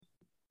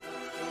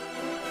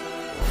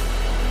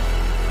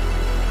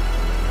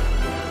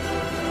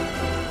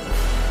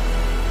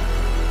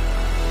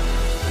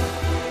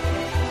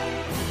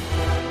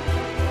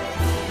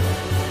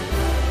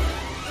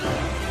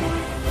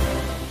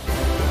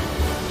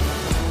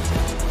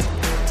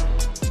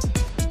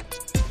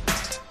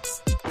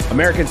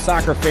American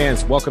soccer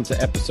fans, welcome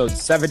to episode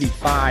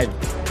 75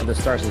 of the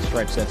Stars and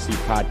Stripes FC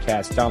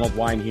podcast. Donald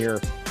Wine here,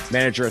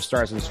 manager of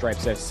Stars and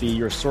Stripes FC,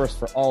 your source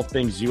for all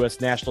things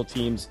U.S. national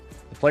teams,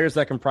 the players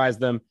that comprise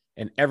them,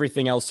 and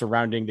everything else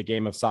surrounding the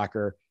game of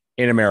soccer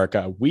in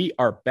America. We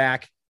are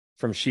back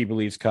from She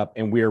Believes Cup,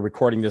 and we are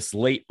recording this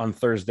late on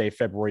Thursday,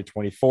 February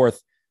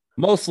 24th,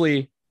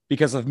 mostly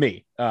because of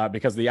me,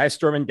 because the ice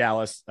storm in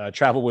Dallas,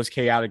 travel was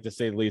chaotic to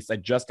say the least. I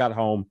just got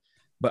home,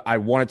 but I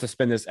wanted to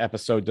spend this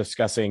episode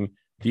discussing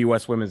the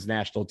U.S. women's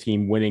national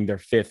team winning their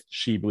fifth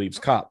She Believes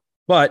Cup.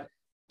 But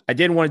I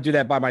didn't want to do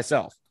that by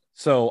myself.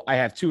 So I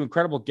have two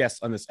incredible guests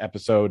on this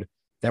episode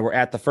that were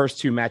at the first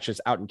two matches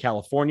out in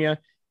California.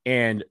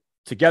 And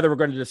together, we're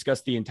going to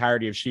discuss the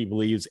entirety of She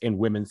Believes in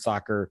women's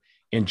soccer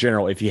in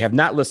general. If you have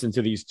not listened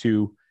to these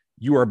two,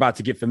 you are about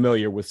to get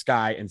familiar with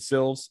Sky and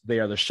Silves. They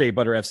are the Shea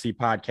Butter FC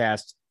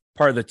podcast,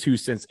 part of the Two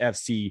Cents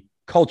FC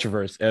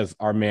Cultureverse, as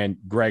our man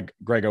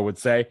Grego would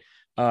say.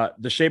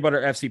 The Shea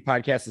Butter FC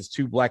podcast is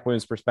two Black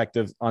women's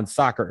perspectives on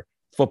soccer,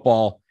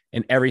 football,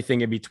 and everything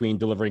in between,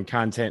 delivering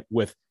content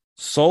with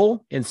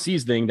soul and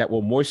seasoning that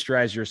will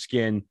moisturize your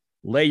skin,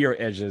 lay your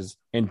edges,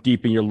 and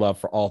deepen your love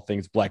for all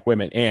things Black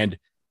women. And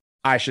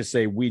I should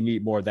say we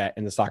need more of that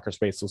in the soccer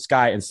space. So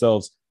Sky and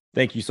Silves,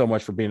 thank you so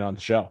much for being on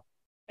the show.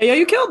 Hey, yo,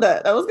 you killed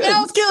that. That was good. Yeah,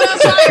 I was killing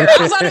that.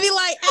 I was about to be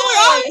like,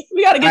 hey.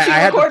 We got to get you I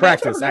had to recorded.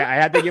 practice. I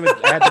had to give it.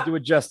 I had to do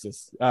it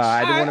justice.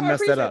 I didn't want to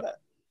mess that up.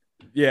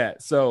 Yeah.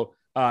 So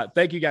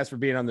thank you guys for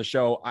being on the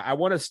show. I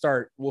want to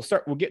start. We'll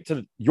get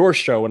to your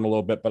show in a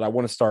little bit, but I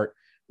want to start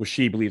with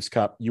She Believes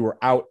Cup. You were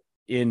out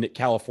in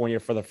California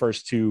for the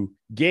first two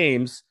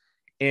games,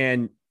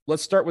 and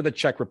let's start with the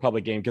Czech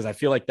Republic game, because I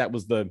feel like that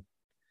was the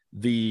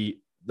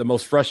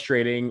most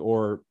frustrating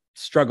or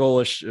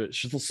sluggish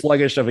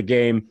of a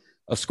game.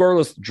 A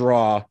scoreless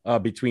draw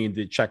between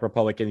the Czech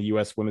Republic and the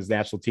U.S. women's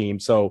national team.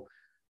 So,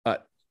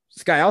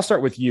 Sky, I'll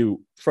start with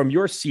you. From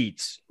your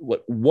seats,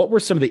 what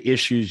were some of the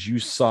issues you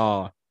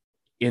saw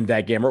in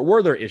that game, or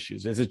were there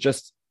issues?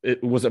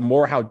 Was it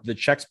more how the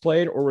Czechs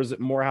played, or was it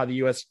more how the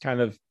U.S.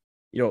 kind of,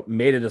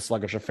 made it a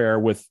sluggish affair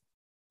with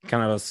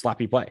kind of a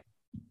sloppy play?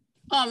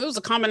 It was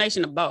a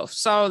combination of both.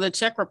 So the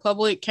Czech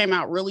Republic came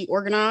out really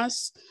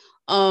organized,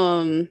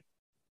 and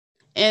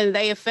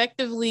they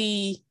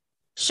effectively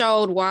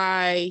showed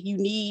why you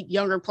need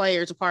younger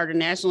players a part of the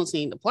national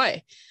team to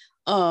play,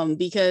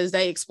 because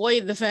they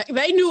exploited the fact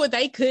they knew what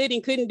they could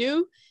and couldn't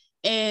do,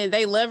 and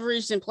they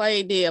leveraged and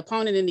played the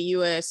opponent in the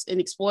U.S. and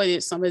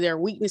exploited some of their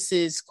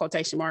weaknesses,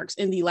 quotation marks,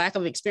 in the lack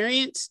of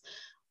experience,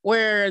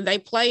 where they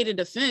played a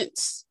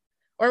defense,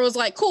 or it was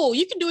like, cool,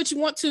 you can do what you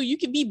want to, you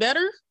can be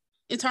better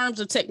in terms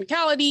of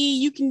technicality,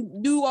 you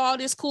can do all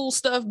this cool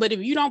stuff, but if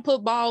you don't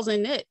put balls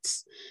in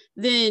nets,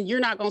 then you're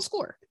not going to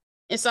score.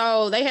 And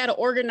so they had an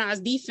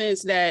organized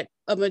defense that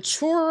a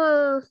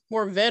mature,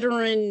 more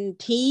veteran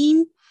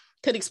team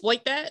could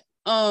exploit that.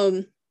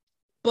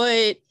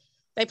 But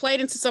they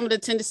played into some of the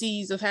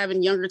tendencies of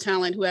having younger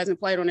talent who hasn't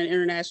played on an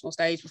international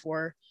stage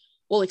before,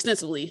 well,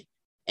 extensively,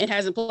 and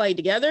hasn't played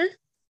together.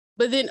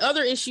 But then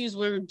other issues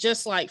were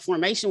just like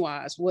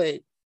formation-wise,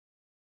 Vlatko,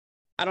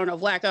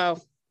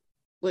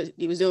 what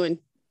he was doing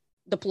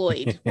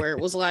deployed, where it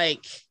was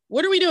like,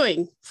 what are we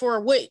doing for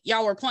what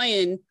y'all were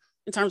playing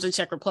in terms of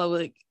Czech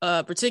Republic,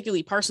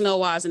 particularly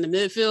personnel-wise in the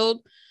midfield?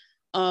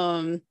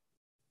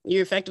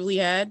 You effectively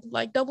had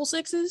like double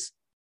sixes,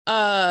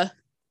 or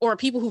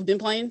people who've been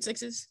playing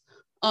sixes,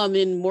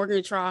 in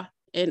Morgan Tra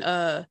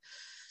and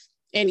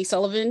Andy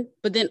Sullivan.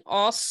 But then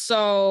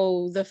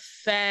also the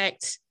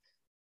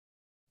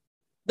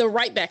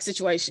right back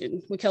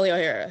situation with Kelly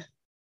O'Hara,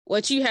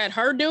 what you had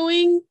her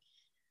doing,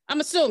 I'm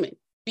assuming,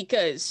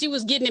 because she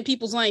was getting in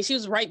people's lanes. She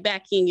was right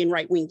backing and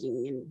right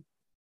winging and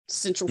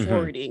central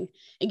forwarding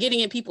and getting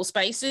in people's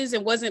spaces,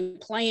 and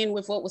wasn't playing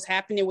with what was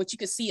happening, what you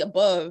could see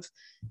above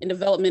in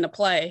development of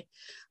play.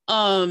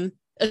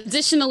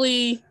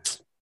 Additionally,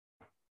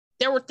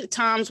 there were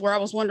times where I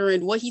was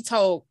wondering what he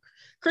told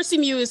Christy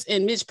Mewis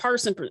and Mitch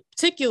Purse in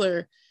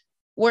particular,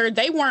 where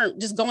they weren't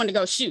just going to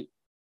go shoot.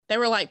 They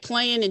were like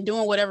playing and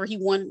doing whatever he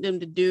wanted them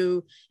to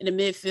do in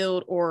the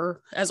midfield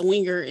or as a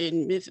winger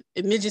in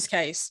Midge's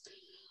case,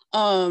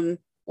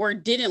 or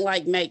it didn't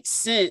like make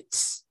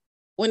sense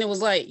when it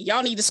was like,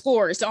 y'all need to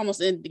score. It's almost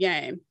the end of the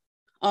game.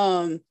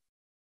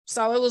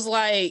 So it was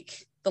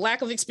like the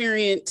lack of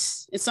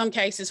experience in some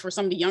cases for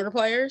some of the younger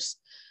players.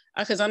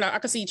 Because I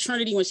could see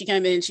Trinity when she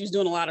came in, she was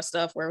doing a lot of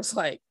stuff where it was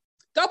like,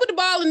 go put the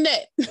ball in the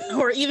net.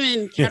 Or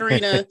even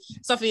Katerina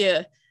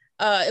Sophia,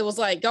 it was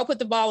like, go put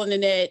the ball in the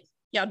net.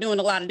 Y'all doing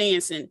a lot of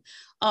dancing.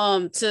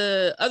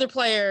 To other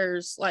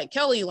players like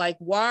Kelly, like,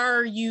 why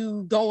are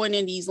you going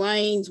in these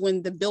lanes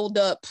when the build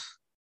up,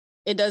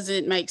 it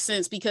doesn't make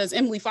sense? Because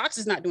Emily Fox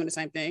is not doing the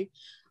same thing.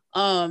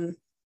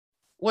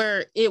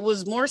 Where it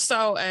was more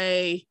so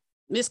a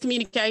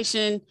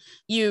miscommunication,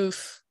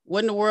 what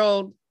in the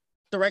world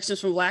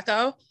directions from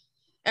Vlatko,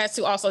 as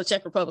to also the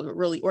Czech Republic were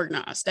really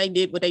organized. They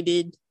did what they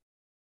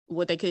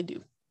could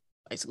do,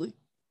 basically.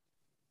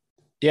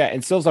 Yeah,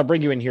 and Sills, I'll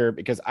bring you in here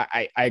because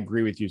I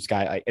agree with you,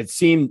 Sky. It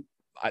seemed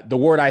the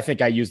word I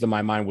think I used in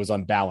my mind was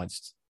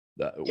unbalanced.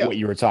 What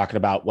you were talking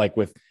about, like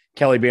with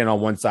Kelly being on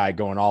one side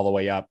going all the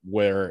way up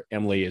where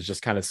Emily is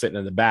just kind of sitting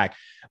in the back.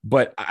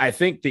 But I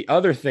think the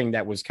other thing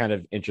that was kind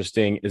of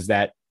interesting is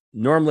that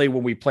normally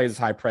when we play this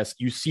high press,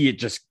 you see it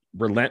just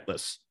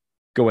relentless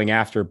going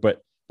after,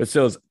 but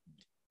still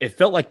it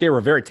felt like they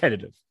were very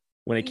tentative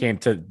when it came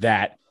to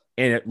that.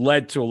 And it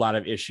led to a lot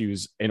of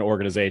issues in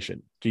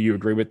organization. Do you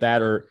agree with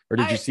that? Or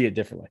did you see it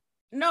differently?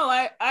 No,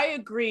 I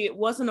agree. It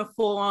wasn't a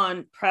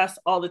full-on press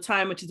all the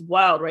time, which is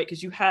wild, right?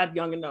 Because you had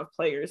young enough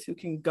players who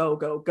can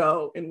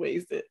go in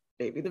ways that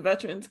maybe the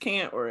veterans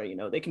can't, or, you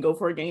know, they can go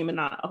for a game and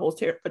not a whole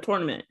a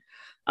tournament.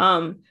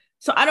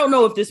 So I don't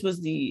know if this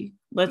was the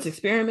let's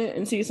experiment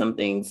and see some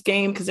things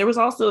game, because there was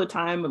also a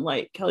time when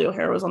like Kelly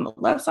O'Hara was on the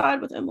left side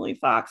with Emily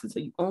Fox. And so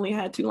you only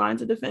had 2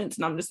 lines of defense.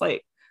 And I'm just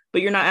like,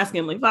 but you're not asking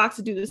Emily Fox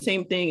to do the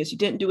same thing, and she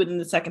didn't do it in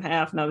the second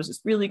half. And I was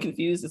just really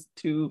confused as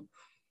to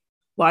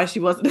why she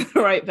wasn't in the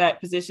right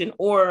back position,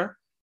 or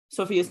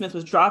Sophia Smith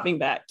was dropping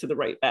back to the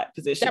right back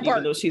position,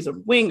 even though she's a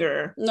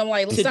winger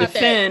to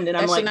defend. And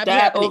I'm like,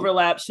 that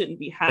overlap shouldn't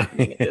be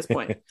happening at this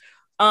point.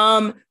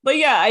 But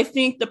yeah, I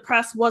think the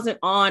press wasn't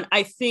on.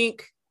 I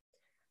think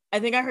I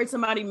heard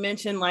somebody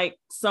mention like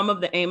some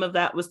of the aim of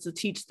that was to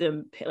teach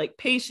them like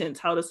patience,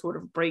 how to sort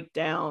of break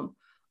down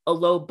a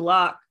low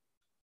block.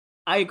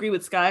 I agree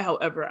with Sky.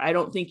 However, I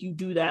don't think you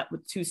do that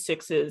with 2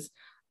 6s.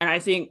 And I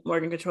think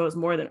Morgan Gautreau has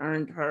more than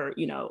earned her,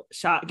 you know,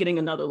 shot, getting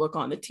another look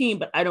on the team.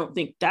 But I don't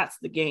think that's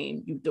the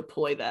game you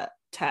deploy that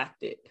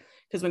tactic.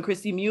 Because when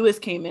Christy Mewis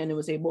came in and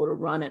was able to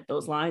run at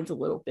those lines a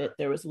little bit,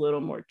 there was a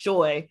little more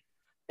joy.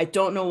 I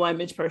don't know why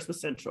Midge Purce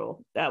was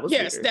central. That was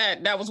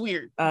weird. that was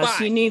weird.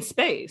 She needs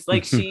space.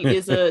 Like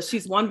she's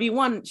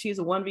 1v1. She's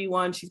a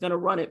 1v1. She's going to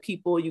run at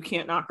people. You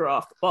can't knock her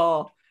off the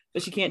ball,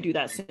 but she can't do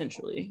that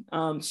centrally.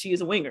 She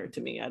is a winger to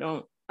me.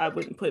 I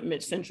wouldn't put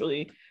Midge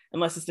centrally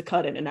unless it's to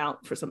cut in and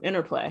out for some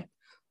interplay.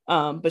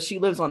 But she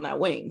lives on that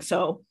wing.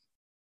 So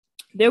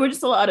there were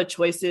just a lot of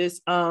choices.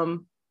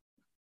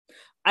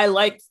 I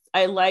liked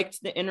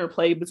the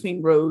interplay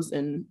between Rose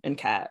and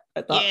Kat.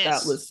 I thought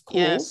that was cool.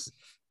 Yes.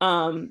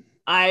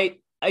 I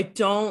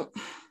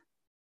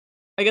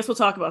guess we'll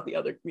talk about the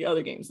other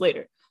games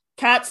later.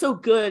 Kat's so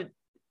good.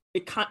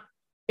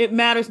 It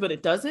matters, but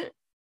it doesn't.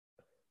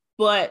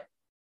 But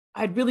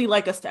I'd really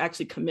like us to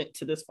actually commit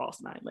to this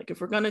false 9. Like if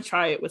we're going to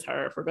try it with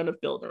her, if we're going to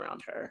build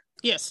around her,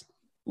 yes,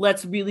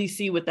 let's really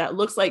see what that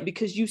looks like,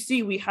 because you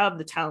see, we have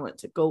the talent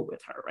to go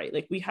with her, right?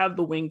 Like we have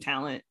the wing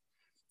talent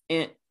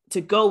and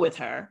to go with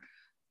her.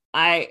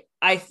 I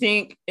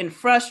think in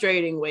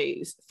frustrating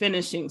ways,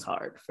 finishing's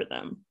hard for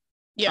them.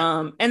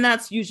 Yeah. And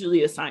that's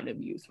usually a sign of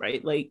youth,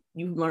 right? Like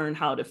you learn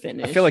how to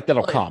finish. I feel like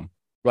that'll come.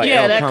 Right.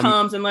 Yeah, that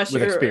comes unless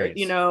you're, experience.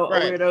 You know,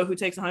 a weirdo who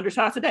takes 100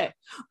 shots a day.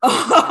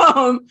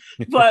 But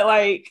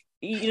like,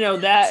 you know,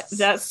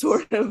 that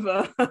sort of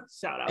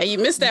shout out. And you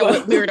missed that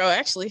with weirdo,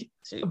 actually.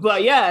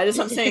 But yeah, that's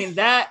what I'm saying.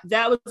 That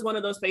was one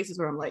of those spaces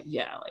where I'm like,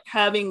 yeah, like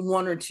having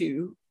 1 or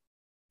 2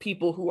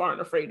 people who aren't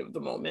afraid of the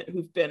moment,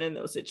 who've been in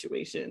those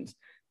situations,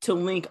 to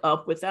link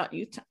up with that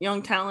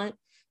young talent,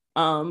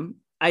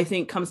 I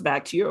think comes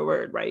back to your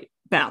word, right?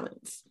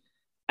 Balance.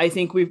 I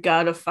think we've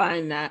got to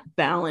find that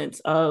balance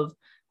of,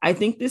 I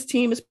think this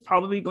team is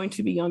probably going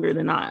to be younger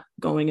than not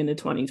going into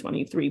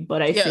 2023,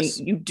 but I think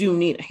you do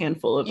need a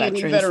handful of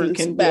veterans who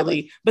can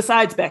really,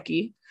 besides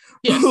Becky,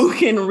 who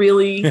can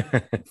really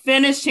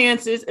finish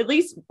chances, at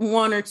least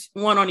one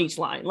on each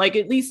line, like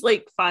at least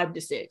like 5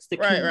 to 6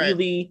 that can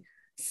really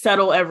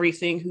settle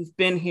everything, who've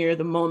been here,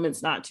 the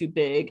moment's not too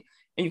big.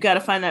 And you've got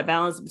to find that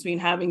balance between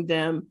having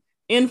them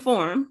in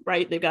form,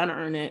 right? They've got to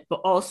earn it,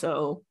 but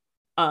also,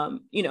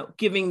 you know,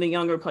 giving the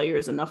younger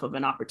players enough of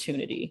an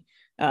opportunity.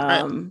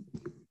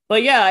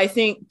 But yeah, I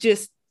think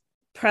just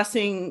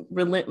pressing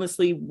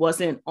relentlessly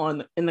wasn't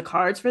in the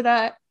cards for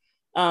that.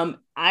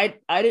 I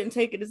didn't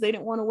take it as they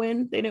didn't want to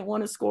win. They didn't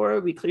want to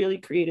score. We clearly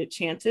created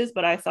chances,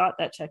 but I thought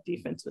that Czech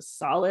defense was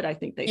solid. I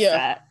think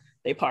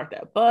they parked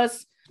that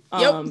bus.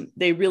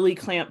 They really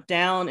clamped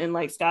down. And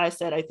like Sky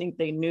said, I think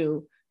they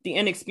knew the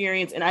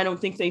inexperience, and I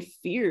don't think they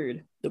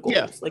feared the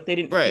goals. Like they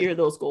didn't fear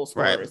those goal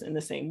scorers in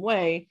the same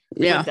way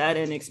with that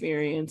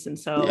inexperience. And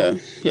so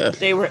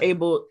they were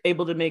able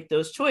to make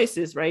those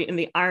choices, right? And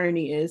the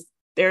irony is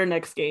their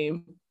next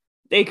game,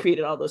 they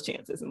created all those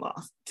chances and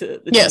lost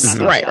to the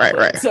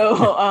right.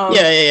 So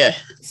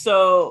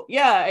So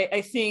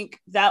I think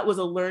that was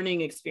a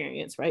learning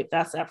experience, right?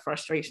 That's that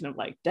frustration of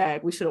like,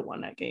 dag, we should have won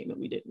that game and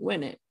we didn't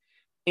win it.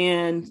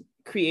 And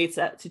creates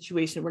that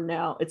situation where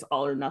now it's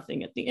all or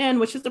nothing at the end,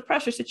 which is the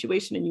pressure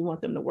situation, and you want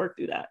them to work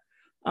through that.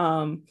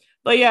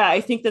 But yeah,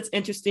 I think that's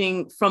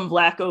interesting from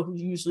Vlatko, who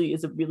usually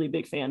is a really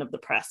big fan of the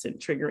press and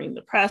triggering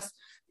the press.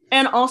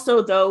 And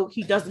also, though,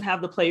 he doesn't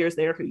have the players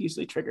there who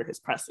usually trigger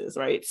his presses,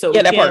 right? So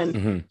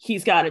again,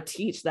 he's got to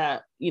teach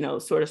that, you know,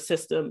 sort of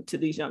system to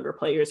these younger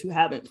players who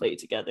haven't played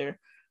together.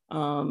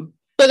 I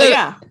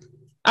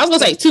was gonna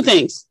say 2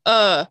 things.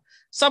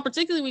 So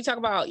particularly we talk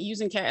about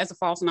using Kat as a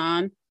false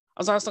 9. I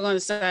was also going to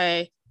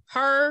say if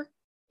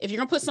you're going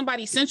to put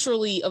somebody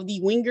centrally of the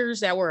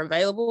wingers that were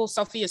available,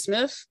 Sophia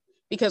Smith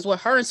because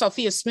what her and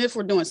Sophia Smith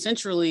were doing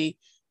centrally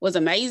was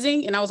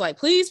amazing. And I was like,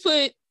 please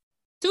put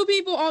 2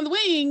 people on the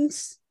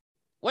wings,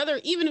 whether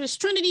even if it's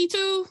Trinity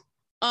too,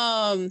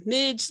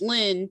 Midge,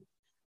 Lynn,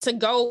 to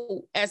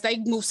go as they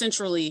move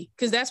centrally,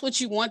 because that's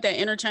what you want, that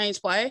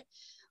interchange play.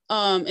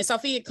 And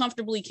Sophia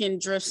comfortably can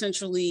drift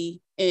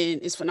centrally and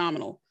is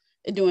phenomenal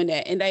at doing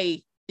that. And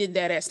they did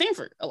that at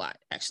Stanford a lot,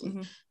 actually.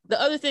 Mm-hmm. The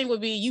other thing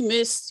would be you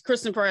missed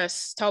Kristen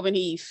Press, Tobin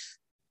Heath,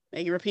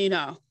 Megan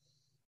Rapinoe.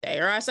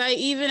 Dare I say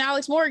even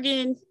Alex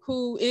Morgan,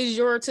 who is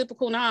your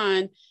typical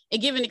 9,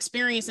 and given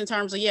experience in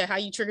terms of, how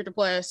you triggered the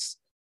press.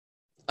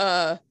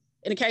 In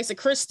the case of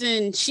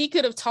Kristen, she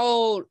could have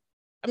told,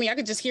 I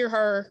could just hear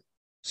her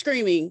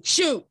screaming,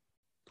 shoot,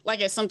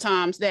 like at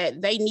sometimes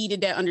that they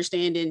needed that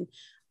understanding.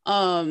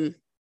 You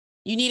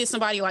needed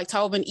somebody like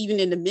Tobin, even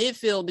in the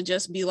midfield, to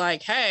just be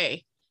like,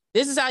 hey,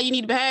 this is how you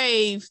need to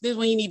behave. This is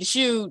when you need to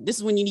shoot. This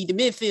is when you need to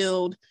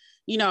midfield,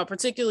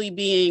 particularly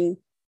being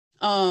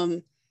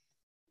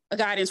a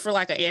guidance for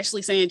like a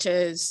Ashley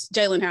Sanchez,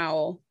 Jalen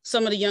Howell,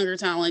 some of the younger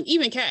talent,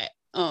 even Kat,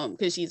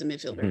 because she's a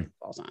midfielder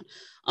all the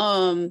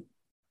time.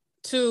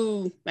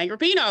 To Megan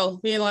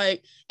Rapinoe being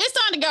like, it's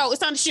time to go. It's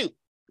time to shoot.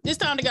 It's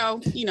time to go.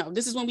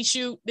 This is when we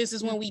shoot. This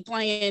is when we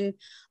playing,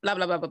 blah,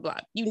 blah, blah, blah, blah.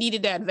 You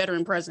needed that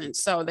veteran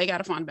presence. So they got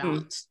to find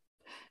balance.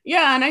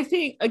 Yeah. And I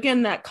think,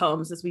 again, that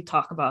comes as we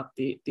talk about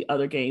the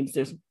other games.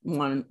 There's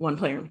one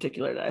player in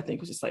particular that I think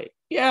was just like,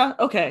 yeah,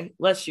 okay,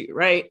 let's shoot.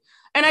 Right.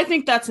 And I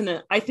think that's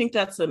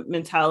a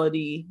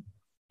mentality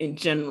in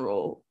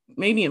general,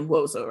 maybe in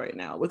WOZO right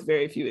now, with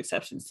very few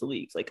exceptions to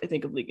leagues. Like I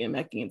think of League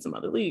MX and some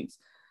other leagues,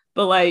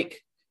 but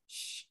like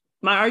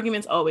my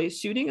argument's always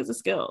shooting is a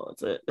skill.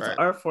 It's an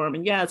art form,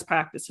 and it's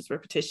practice, it's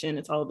repetition,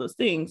 it's all of those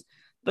things.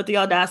 But the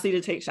audacity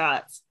to take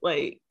shots,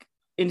 like,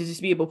 and to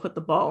just be able to put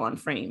the ball on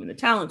frame, and the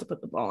talent to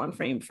put the ball on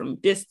frame from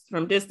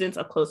distance,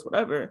 up close,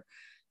 whatever,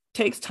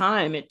 takes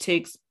time. It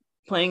takes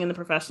playing in the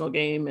professional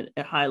game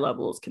at high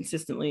levels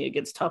consistently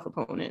against tough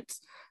opponents.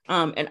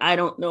 And I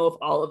don't know if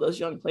all of those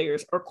young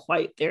players are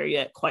quite there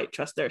yet, quite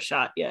trust their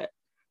shot yet.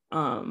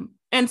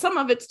 And some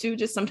of it's too,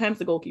 just sometimes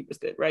the goalkeeper's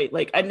good, right?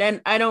 Like, and then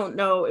I don't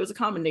know, it was a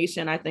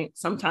combination. I think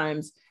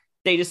sometimes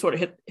they just sort of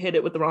hit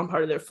it with the wrong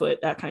part of their foot,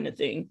 that kind of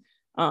thing.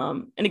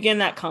 And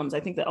again, I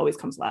think that always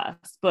comes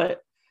last,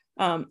 but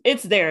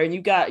it's there, and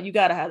you got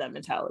to have that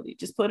mentality.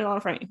 Just put it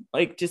on frame,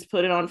 just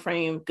put it on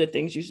frame. Good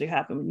things usually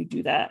happen when you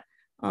do that.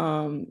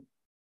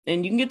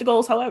 And you can get the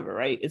goals however,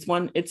 right?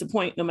 It's a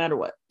point no matter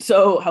what.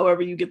 So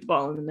however you get the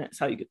ball in the net, it's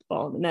how you get the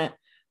ball in the net.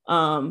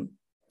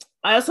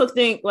 I also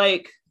think,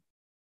 like,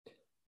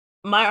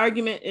 my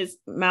argument is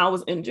Mal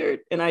was injured,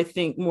 and I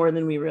think more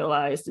than we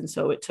realized. And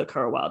so it took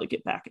her a while to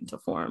get back into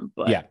form.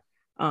 But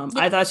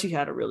I thought she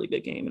had a really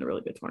good game and a really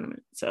good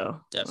tournament.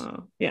 So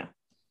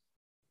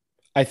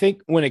I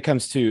think when it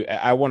comes to,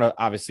 I want to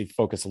obviously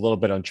focus a little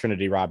bit on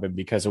Trinity Rodman,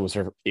 because it was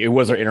her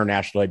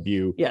international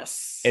debut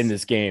in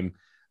this game.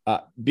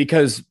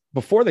 Because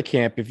before the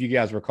camp, if you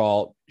guys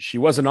recall, she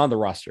wasn't on the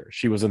roster.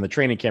 She was in the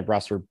training camp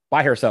roster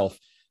by herself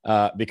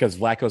because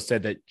Vlatko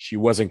said that she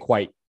wasn't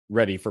quite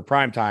ready for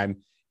prime time.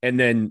 And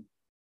then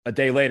a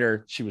day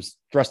later, she was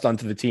thrust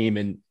onto the team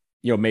and,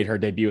 made her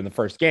debut in the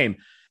first game.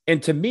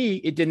 And to me,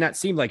 it did not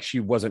seem like she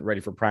wasn't ready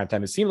for prime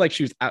time. It seemed like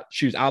she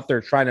was out there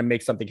trying to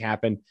make something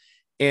happen.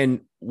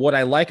 And what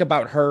I like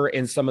about her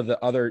and some of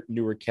the other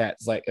newer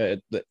cats, like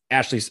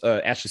Ashley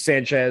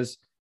Sanchez,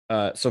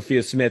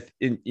 Sophia Smith,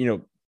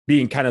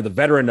 being kind of the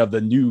veteran of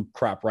the new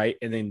crop, right?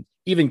 And then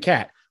even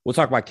Kat, we'll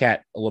talk about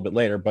Kat a little bit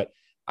later, but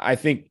I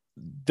think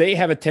they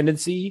have a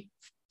tendency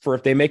for,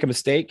 if they make a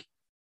mistake,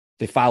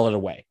 they file it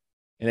away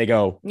and they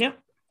go,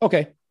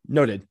 okay,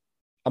 noted.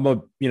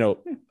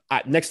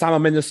 Next time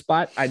I'm in this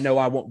spot, I know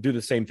I won't do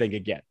the same thing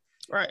again.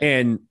 Right.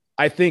 And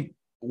I think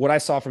what I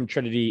saw from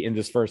Trinity in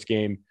this first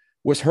game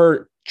was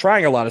her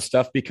trying a lot of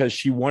stuff because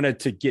she wanted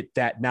to get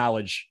that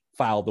knowledge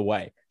filed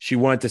away. She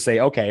wanted to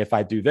say, okay, if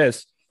I do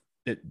this,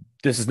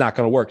 this is not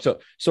going to work.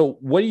 So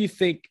what do you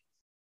think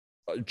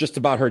just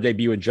about her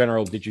debut in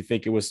general? Did you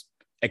think it was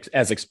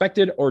as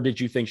expected, or did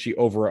you think she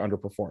over or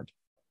underperformed?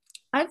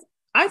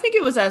 I think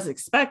it was as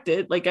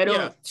expected. Like, she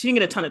didn't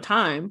get a ton of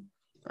time.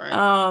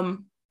 Right.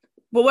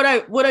 But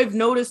what I've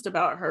noticed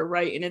about her,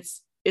 right, and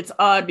it's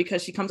odd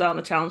because she comes out in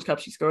the Challenge Cup,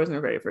 she scores in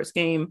her very first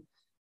game.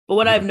 But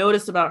what I've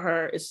noticed about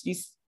her is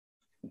she's,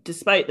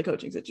 despite the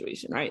coaching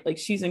situation, right, like,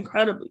 she's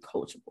incredibly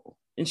coachable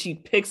and she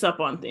picks up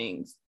on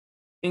things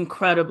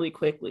incredibly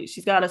quickly.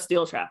 She's got a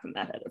steel trap in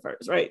that head of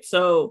hers, right?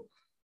 So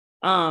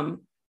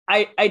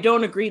I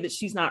don't agree that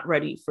she's not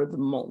ready for the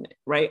moment,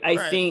 right?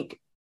 I think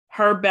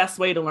her best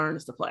way to learn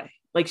is to play.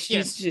 Like,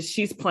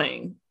 she's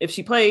playing. If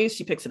she plays,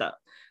 she picks it up,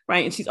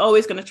 right? And she's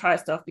always going to try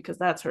stuff because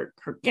that's her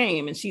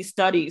game. And she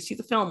studies. She's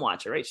a film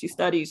watcher, right? She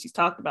studies. She's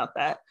talked about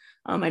that.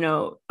 I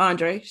know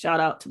Andre, shout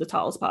out to the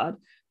tallest pod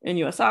in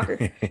U.S.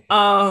 soccer.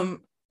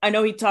 I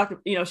know she talked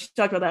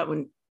about that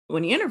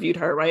when he interviewed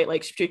her, right?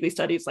 Like, she particularly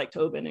studies like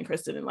Tobin and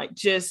Kristen, and like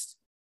just,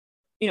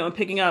 and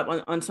picking up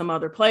on some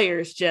other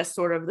players, just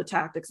sort of the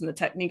tactics and the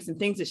techniques and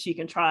things that she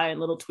can try and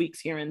little tweaks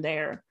here and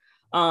there.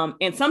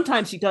 And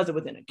sometimes she does it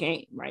within a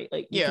game, right?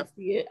 Like you Yeah. can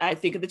see it. I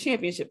think of the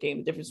championship game,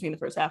 the difference between the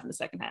first half and the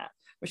second half,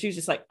 where she was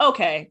just like,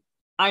 okay,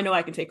 I know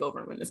I can take over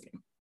and win this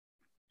game.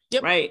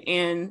 Yep. Right.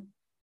 And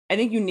I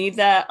think you need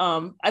that.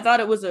 I thought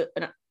it was a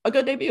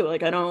good debut.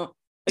 Like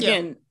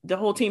the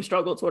whole team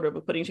struggled sort of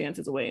with putting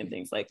chances away and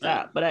things like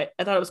that. But I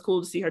thought it was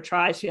cool to see her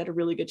try. She had a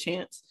really good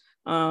chance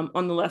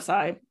on the left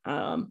side,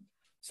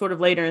 sort of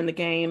later in the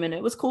game. And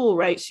it was cool,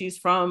 right? I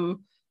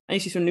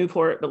think she's from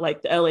Newport, but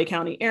like the LA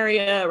County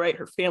area, right?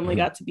 Her family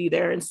got to be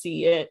there and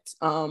see it.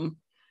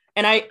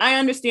 And I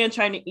understand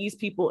trying to ease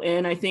people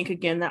in. I think,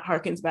 again, that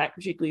harkens back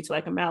particularly to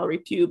like a Mallory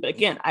Pugh. But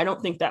again, I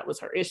don't think that was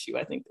her issue.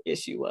 I think the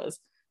issue was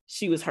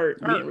she was hurt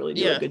and didn't really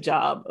do a good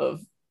job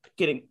of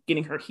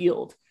getting her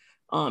healed.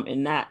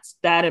 And that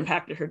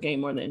impacted her game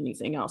more than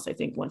anything else. I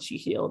think once she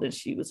healed and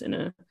she was in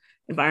an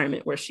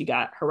environment where she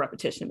got her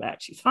repetition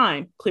back, she's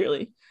fine,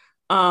 clearly.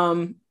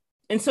 And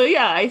so,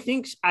 yeah, I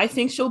think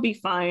she'll be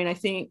fine. I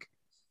think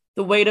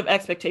the weight of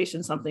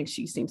expectation, something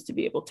she seems to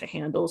be able to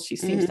handle. She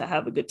seems to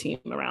have a good team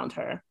around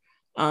her.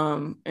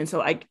 And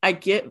so I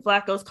get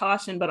Vlatko's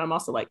caution, but I'm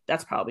also like,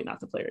 that's probably not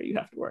the player you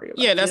have to worry about.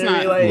 Yeah, that's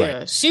not.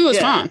 Like, she was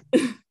fine.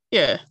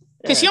 Yeah.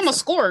 Because she almost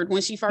scored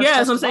when she first. Yeah,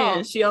 that's what I'm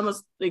saying. She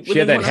almost she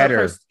had that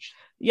header.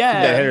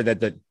 That header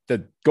that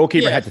the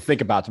goalkeeper had to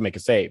think about to make a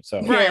save.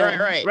 So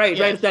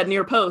right at that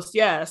near post.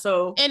 Yeah.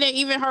 So and then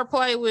even her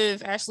play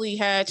with Ashley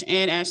Hatch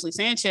and Ashley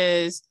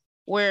Sanchez,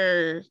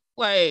 where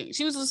like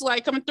she was just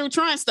like coming through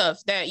trying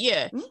stuff that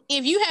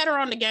if you had her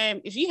on the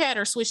game, if you had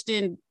her switched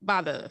in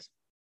at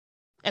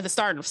the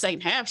start of the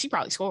second half, she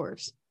probably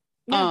scores.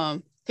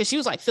 Because she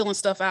was like filling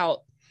stuff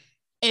out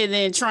and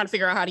then trying to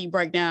figure out how do you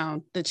break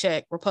down the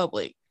Czech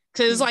Republic.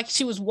 Because it's like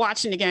she was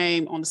watching the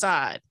game on the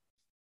side.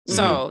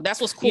 So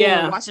that's what's cool,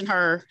 watching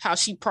her, how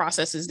she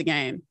processes the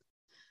game.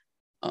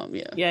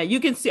 You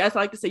can see, I'd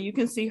like to say, you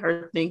can see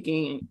her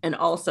thinking, and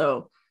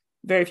also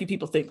very few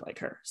people think like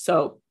her.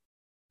 So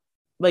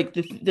like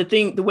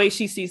the way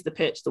she sees the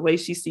pitch, the way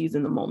she sees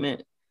in the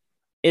moment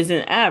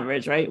isn't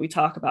average, right? We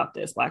talk about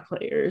this, black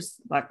players,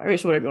 whatever you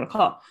want to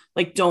call it,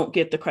 like don't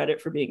get the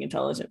credit for being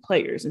intelligent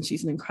players. And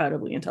she's an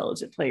incredibly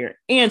intelligent player,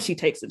 and she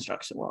takes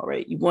instruction well,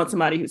 right? You want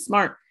somebody who's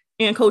smart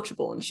and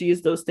coachable, and she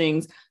is those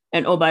things.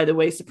 And oh, by the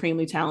way,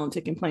 supremely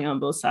talented, can play on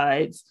both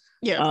sides.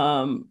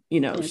 Her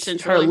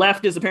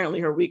left is apparently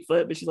her weak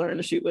foot, but she's learning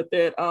to shoot with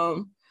it.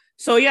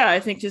 So yeah, I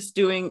think just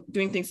doing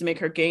things to make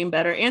her game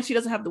better. And she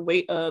doesn't have the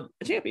weight of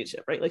a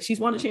championship, right? Like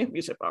she's won a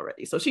championship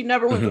already. So she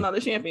never wins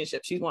another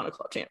championship. She's won a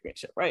club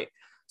championship, right?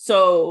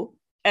 So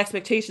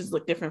expectations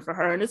look different for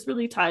her. And it's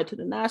really tied to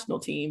the national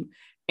team.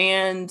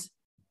 And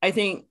I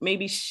think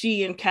maybe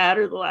she and Kat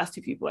are the last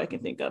two people I can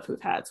think of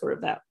who've had sort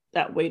of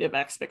that weight of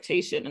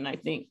expectation. And I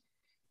think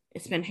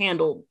it's been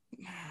handled.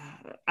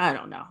 I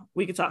don't know.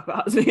 We could talk about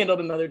how it's been handled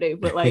another day,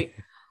 but like,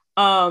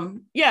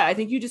 I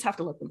think you just have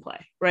to let them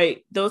play,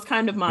 right? Those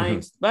kind of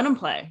minds, let them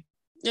play.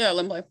 Yeah,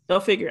 let them play. They'll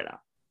figure it out.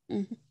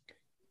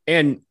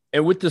 And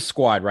with the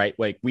squad, right?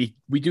 Like we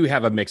do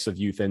have a mix of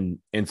youth and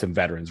some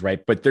veterans,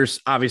 right? But there's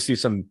obviously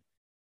some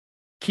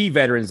key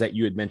veterans that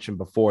you had mentioned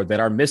before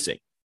that are missing,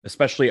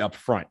 especially up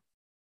front.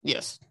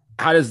 Yes.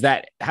 How does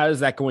that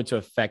go into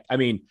effect? I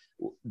mean,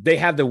 they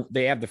have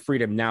the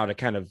freedom now to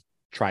kind of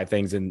try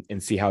things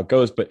and see how it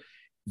goes, but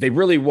they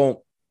really won't.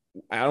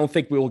 I don't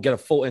think we will get a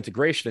full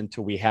integration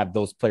until we have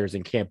those players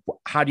in camp.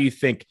 How do you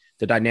think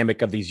the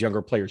dynamic of these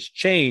younger players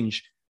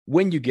change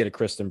when you get a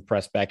Kristen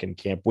Press back in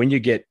camp? When you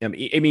get, I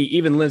mean,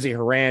 even Lindsay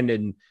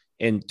Horan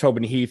and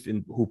Tobin Heath,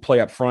 and who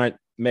play up front,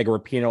 Megan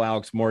Rapinoe,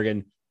 Alex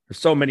Morgan, there's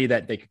so many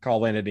that they could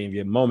call in at any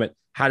given moment.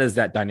 How does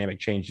that dynamic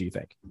change, do you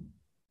think?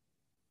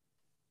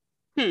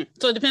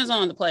 So it depends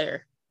on the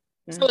player.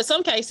 So in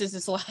some cases,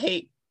 it's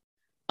like,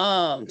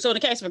 so in the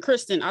case of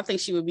Kristen, I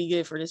think she would be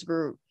good for this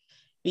group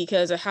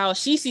because of how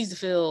she sees the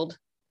field,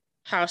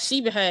 how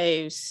she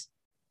behaves,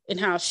 and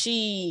how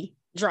she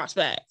drops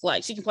back.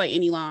 Like she can play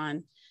any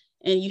line,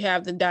 and you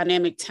have the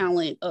dynamic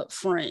talent up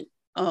front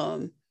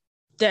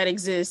that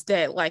exists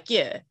that, like,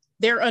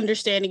 their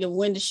understanding of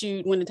when to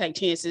shoot, when to take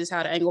chances,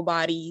 how to angle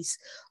bodies,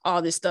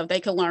 all this stuff. They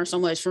could learn so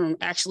much from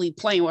actually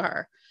playing with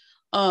her.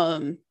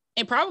 And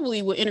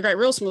probably would integrate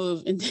real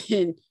smooth. And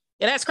then,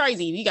 that's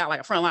crazy. You got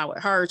like a front line with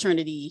her,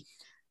 Trinity,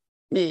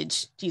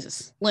 Midge,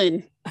 Jesus,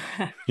 Lynn,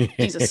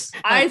 Jesus.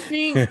 I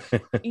think,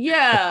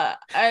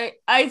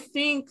 I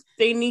think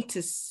they need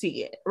to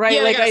see it, right?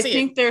 Yeah, like, I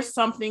think there's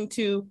something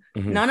to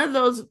none of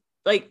those,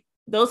 like,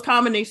 those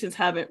combinations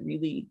haven't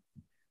really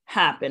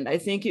happened. I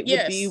think it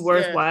would be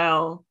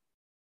worthwhile.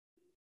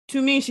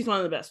 To me, she's one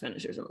of the best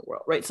finishers in the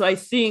world, right? So I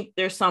think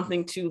there's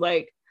something to,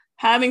 like,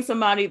 having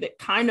somebody that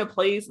kind of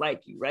plays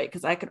like you, right?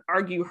 Because I could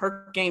argue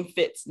her game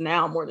fits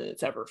now more than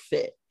it's ever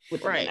fit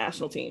with the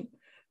national team.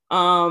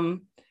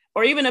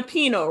 Or even a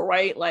Pino,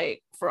 right?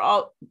 Like, for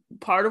all,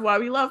 part of why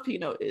we love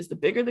Pino is the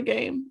bigger the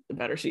game, the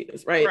better she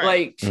is, right?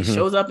 Like, she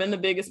shows up in the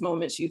biggest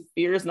moments. She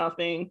fears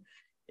nothing,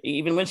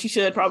 even when she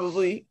should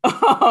probably.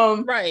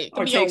 Or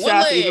take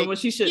shots even when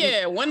she shouldn't.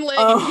 Yeah, one leg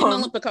and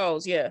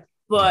Olympicos,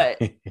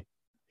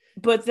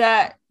 But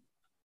that,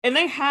 and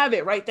they have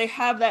it, right? They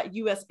have that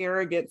US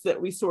arrogance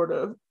that we sort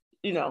of,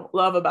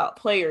 love about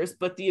players,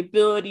 but the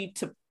ability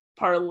to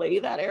parlay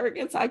that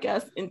arrogance, I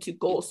guess, into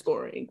goal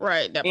scoring.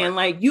 Right. And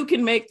like, you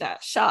can make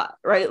that shot,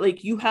 right?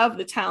 Like, you have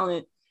the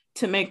talent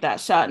to make that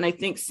shot. And I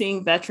think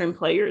seeing veteran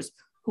players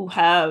who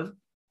have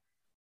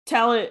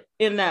talent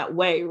in that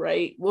way,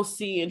 right? We'll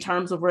see in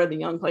terms of where the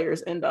young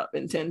players end up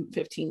in 10,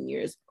 15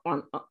 years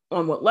on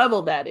what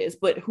level that is,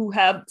 but who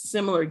have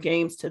similar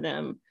games to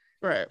them,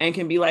 right? And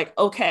can be like,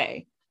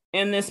 okay,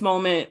 in this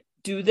moment,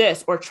 do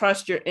this, or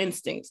trust your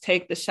instincts,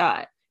 take the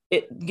shot,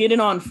 get it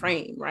on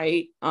frame,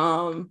 right?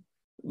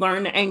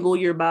 Learn to angle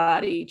your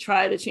body,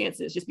 try the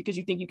chances. Just because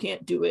you think you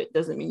can't do it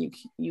doesn't mean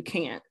you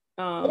can't.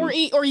 Or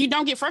you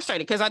don't get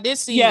frustrated, because I did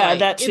see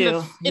that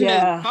too. In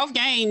the both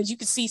games you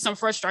could see some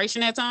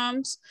frustration at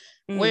times,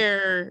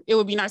 where it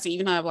would be nice to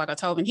even have like a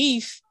Tobin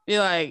Heath be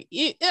like,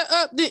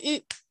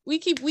 we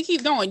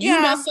keep going. You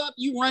mess up,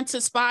 you run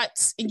to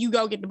spots and you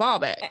go get the ball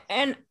back.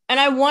 And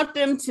I want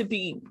them to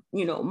be,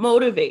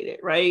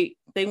 motivated, right?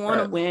 They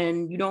want to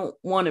win. You don't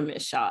want to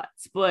miss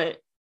shots, but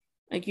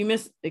like, you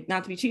miss, like,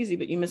 not to be cheesy,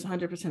 but you miss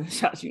 100% of the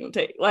shots you don't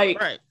take. Like,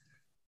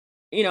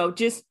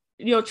 just,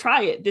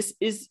 try it. This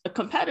is a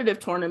competitive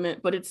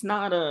tournament, but it's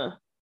not a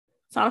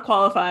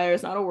qualifier.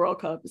 It's not a World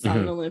Cup. It's not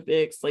an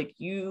Olympics. Like,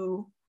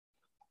 you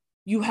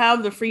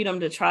have the freedom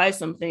to try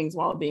some things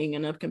while being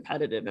in a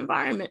competitive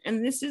environment.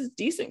 And this is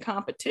decent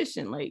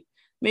competition. Like,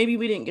 maybe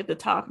we didn't get the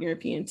top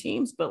European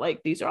teams, but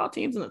like, these are all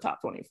teams in the top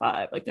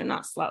 25. Like, they're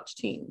not slouch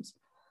teams.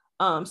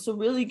 So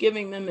really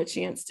giving them a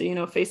chance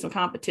to, face some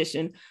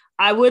competition.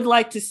 I would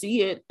like to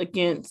see it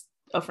against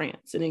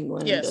France and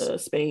England,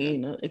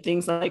 Spain,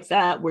 things like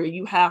that, where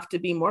you have to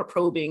be more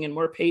probing and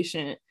more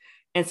patient,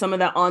 and some of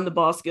that on the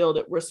ball skill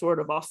that we're sort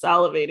of all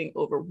salivating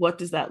over. What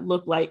does that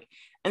look like?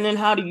 And then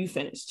how do you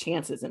finish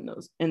chances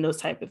in those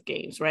type of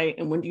games, right?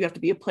 And when do you have to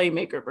be a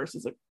playmaker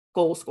versus a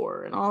goal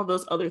scorer, and all of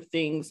those other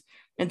things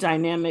and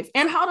dynamics,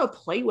 and how to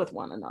play with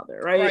one another,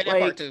 right?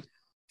 Like,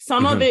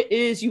 some of it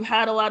is you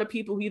had a lot of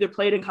people who either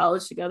played in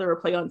college together or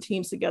play on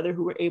teams together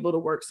who were able to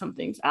work some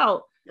things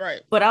out.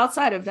 Right. But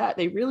outside of that,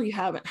 they really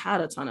haven't had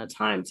a ton of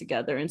time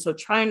together. And so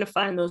trying to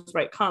find those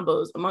right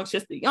combos amongst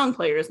just the young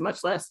players,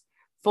 much less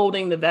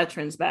folding the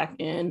veterans back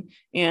in.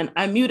 And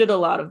I muted a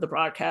lot of the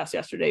broadcast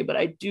yesterday, but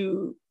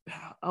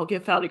I'll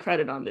give Foudy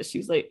credit on this. She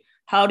was like,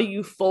 how do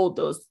you fold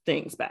those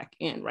things back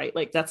in, right?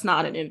 Like, that's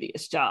not an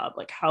envious job.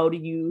 Like, how do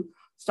you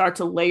start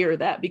to layer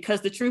that?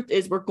 Because the truth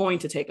is, we're going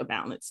to take a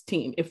balanced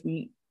team. If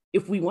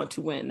we want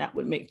to win, that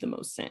would make the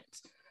most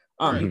sense.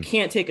 You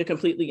can't take a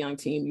completely young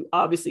team. You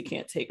obviously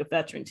can't take a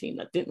veteran team.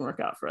 That didn't work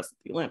out for us at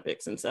the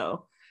Olympics. And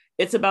so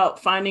it's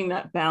about finding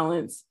that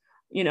balance.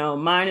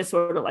 Mine is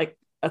sort of like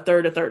a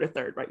third,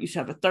 right? You should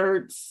have a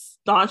third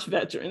staunch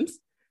veterans,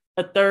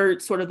 a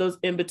third sort of those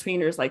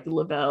in-betweeners, like the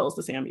Lavells,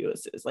 the Sam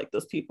Lewises, like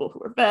those people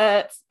who are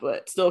vets,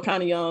 but still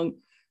kind of young.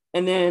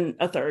 And then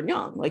a third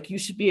young. Like, you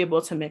should be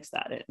able to mix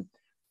that in.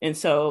 And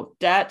so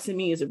that, to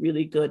me, is a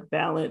really good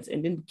balance,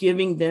 and then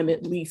giving them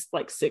at least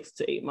like 6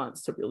 to 8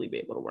 months to really be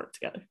able to work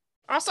together.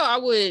 Also, I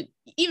would,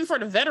 even for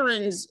the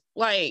veterans,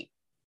 like,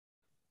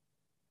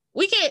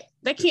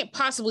 they can't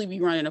possibly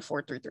be running a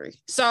 4-3-3.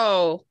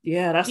 So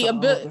that's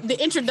the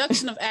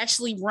introduction of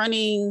actually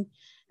running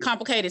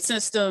complicated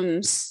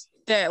systems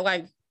that,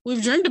 like,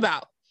 we've dreamed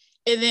about.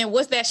 And then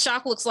what that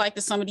shock looks like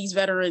to some of these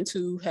veterans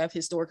who have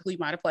historically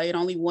might have played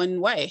only one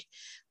way,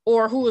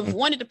 or who have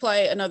wanted to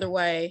play another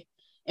way.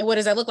 And what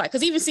does that look like?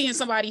 Because even seeing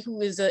somebody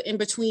who is an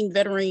in-between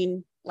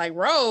veteran like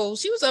Rose,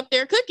 she was up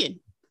there cooking.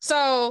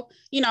 So,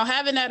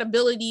 having that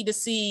ability to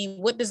see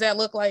what does that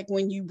look like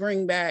when you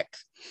bring back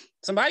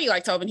somebody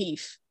like Tobin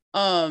Heath,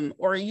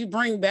 or you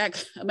bring back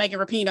Megan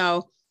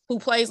Rapinoe, who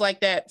plays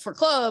like that for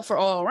club for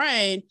All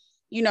Rain,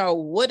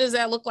 what does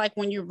that look like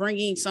when you're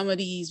bringing some of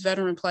these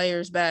veteran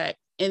players back?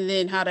 And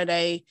then how do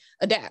they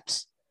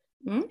adapt?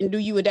 And do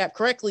you adapt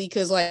correctly?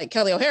 Because like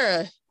Kelly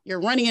O'Hara, you're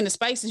running into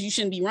spaces you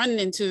shouldn't be running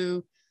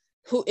into.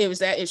 Who it was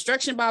that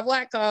instruction by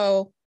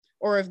Vlatko,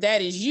 or if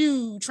that is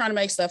you trying to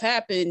make stuff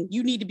happen,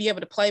 you need to be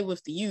able to play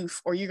with the youth,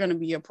 or you're going to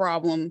be a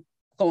problem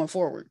going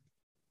forward.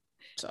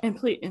 So. And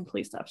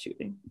please stop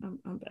shooting.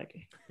 I'm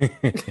begging.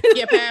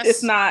 Yeah, pass.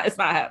 It's not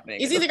happening.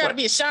 It's either got to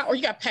be a shot or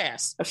you got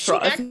pass. No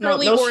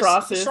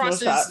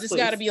Strasses. It's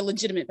got to be a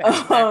legitimate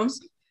pass.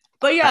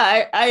 But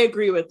yeah, I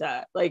agree with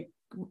that. Like,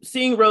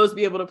 seeing Rose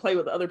be able to play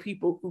with other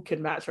people who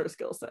can match her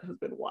skill set has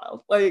been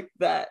wild. Like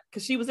that,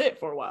 because she was it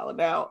for a while, and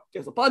now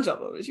there's a bunch of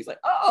them, and she's like,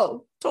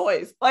 oh,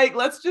 toys. Like,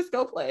 let's just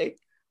go play.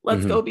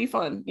 Let's go be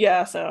fun.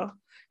 Yeah. So,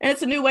 and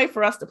it's a new way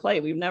for us to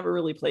play. We've never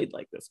really played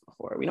like this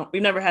before.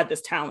 We've never had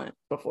this talent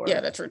before. Yeah,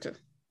 that's true too.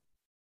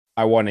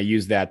 I want to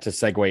use that to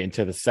segue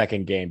into the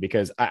second game,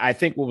 because I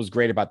think what was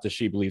great about the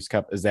She Believes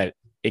Cup is that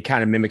it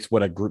kind of mimics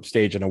what a group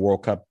stage in a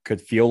World Cup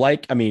could feel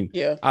like. I mean,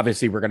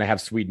 obviously we're going to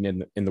have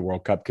Sweden in the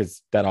World Cup,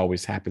 because that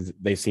always happens.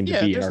 They seem to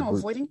be in our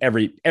group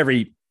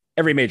every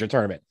major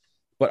tournament.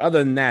 But other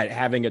than that,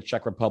 having a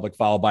Czech Republic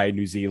followed by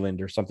New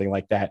Zealand or something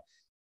like that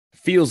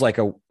feels like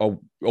a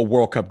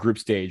World Cup group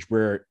stage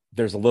where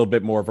there's a little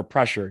bit more of a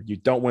pressure. You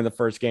don't win the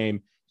first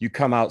game, you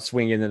come out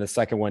swinging in the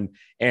second one.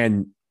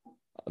 And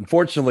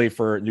unfortunately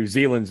for New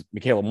Zealand's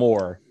Michaela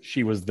Moore,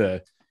 she was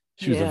a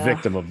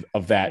victim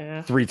of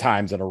that 3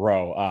 times in a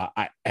row.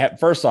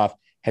 First off,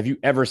 have you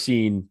ever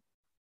seen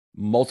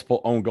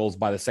multiple own goals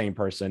by the same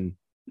person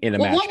in a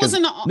match?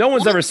 No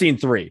one's ever seen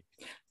 3.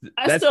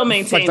 I still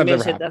maintain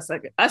Midge hit that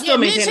second. I still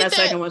maintain that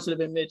second one should have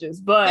been Midge's,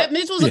 but that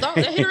Midge was a goal.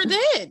 That hit her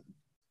dead.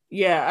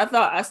 Yeah,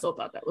 I still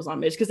thought that was on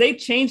Midge because they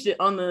changed it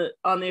on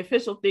the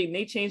official thing.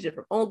 They changed it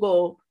from own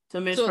goal to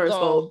Midge first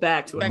goal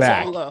back to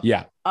back.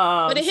 Yeah.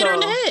 But it hit her in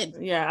the head.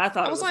 Yeah, I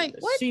thought I was like,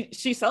 what?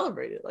 She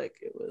celebrated like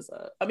it was.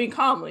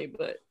 Calmly,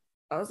 but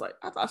I was like,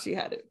 I thought she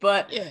had it.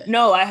 But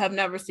no, I have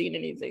never seen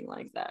anything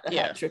like that. A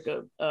hat trick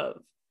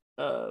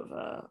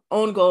of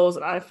own goals,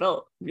 and I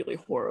felt really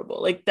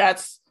horrible. Like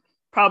that's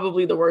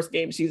probably the worst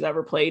game she's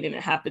ever played, and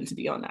it happened to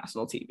be on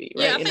national TV,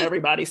 right? And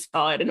everybody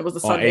saw it, and it was a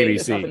Sunday,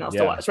 there's nothing else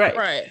to watch,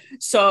 right?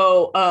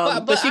 So,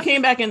 but she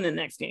came back in the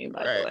next game,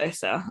 by the way.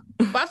 So,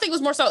 but I think it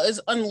was more so is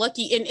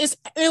unlucky, and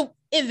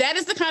that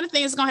is the kind of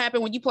thing that's gonna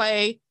happen when you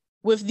play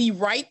with the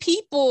right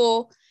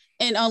people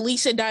and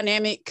unleash a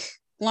dynamic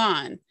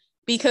line.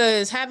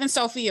 Because having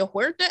Sofia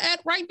Huerta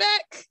at right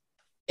back,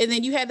 and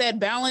then you had that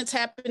balance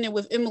happening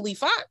with Emily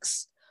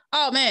Fox.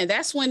 Oh man,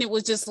 that's when it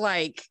was just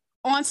like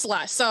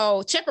onslaught.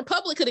 So Czech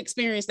Republic could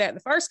experience that in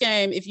the first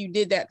game if you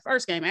did that the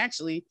first game.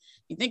 Actually,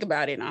 you think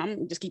about it, and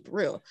I'm just keep it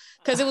real,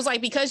 because it was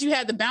like because you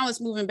had the balance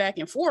moving back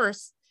and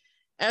forth.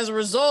 As a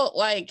result,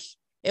 like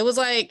it was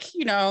like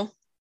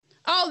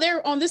oh,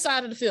 they're on this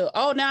side of the field.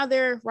 Oh, now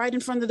they're right in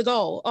front of the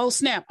goal. Oh,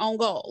 snap, on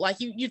goal. Like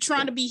you're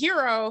trying to be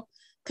hero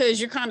because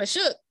you're kind of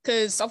shook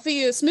because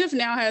Sophia Smith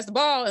now has the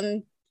ball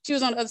and she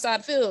was on the other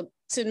side of the field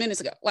 10 minutes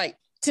ago, like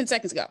 10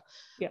 seconds ago.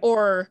 Yeah.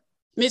 Or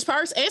Mitch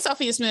Parks and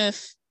Sophia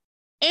Smith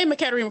and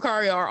Katerina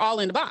Macario are all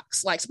in the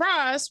box, like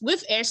surprise,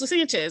 with Ashley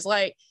Sanchez.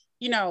 Like,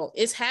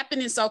 it's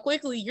happening so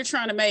quickly. You're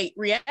trying to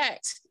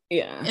react.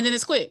 Yeah. And then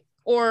it's quick.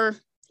 Or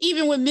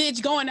even with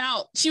Midge going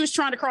out, she was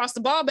trying to cross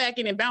the ball back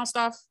and it bounced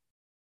off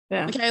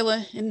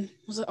Michaela and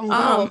was on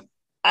goal.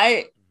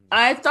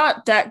 I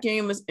thought that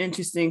game was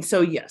interesting. So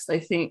yes, I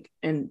think,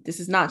 and this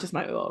is not just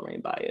my OL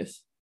Reign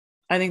bias,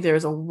 I think there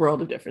is a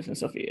world of difference in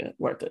Sofia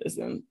Huerta is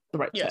in the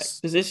right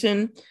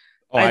position.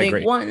 Oh, I think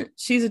agree. One,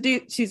 she's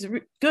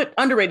a good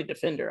underrated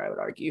defender, I would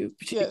argue,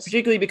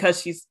 particularly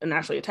because she's a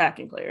naturally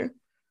attacking player.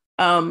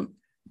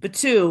 But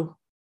 2,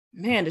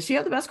 man, does she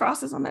have the best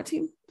crosses on that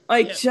team?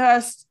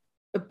 Just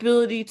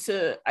ability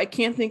to, I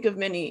can't think of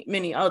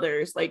many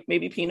others, like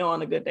maybe Pino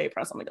on a good day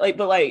press something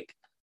but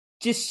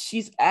just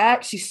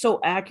she's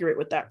so accurate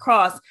with that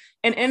cross.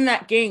 And in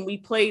that game, we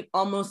played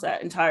almost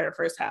that entire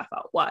first half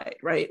out wide,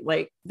 right?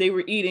 Like they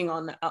were eating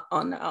on the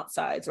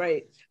outsides,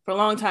 right? For a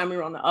long time, we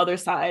were on the other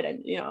side,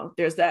 and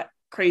there's that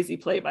crazy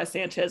play by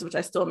Sanchez, which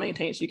I still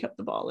maintain she kept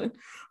the ball in.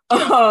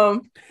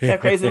 That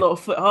crazy little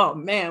foot. Oh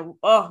man,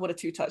 what a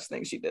 2-touch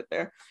thing she did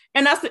there.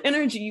 And that's the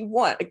energy you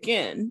want.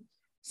 Again,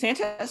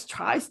 Sanchez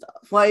tries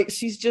stuff. Like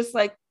she's just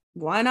like,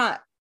 why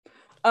not?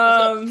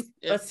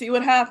 Let's see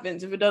what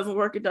happens. If it doesn't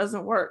work, it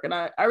doesn't work. And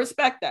I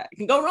respect that. It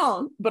can go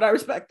wrong, but I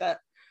respect that.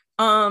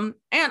 And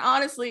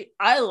honestly,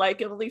 I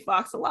like Emily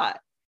Fox a lot.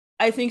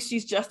 I think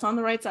she's just on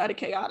the right side of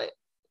chaotic.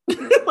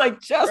 On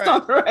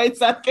the right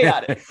side of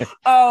chaotic.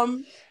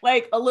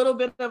 Like a little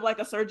bit of like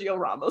a Sergio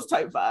Ramos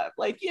type vibe.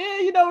 Like,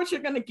 you know what you're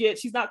gonna get.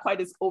 She's not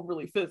quite as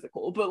overly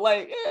physical, but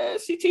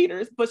she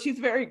teeters, but she's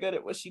very good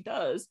at what she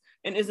does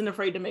and isn't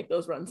afraid to make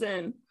those runs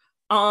in.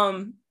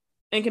 And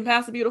can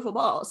pass a beautiful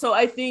ball. So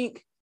I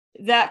think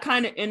that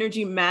kind of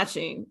energy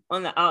matching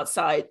on the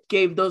outside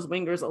gave those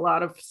wingers a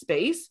lot of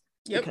space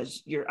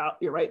because your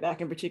right back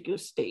in particular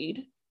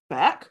stayed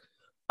back.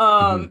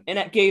 And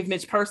that gave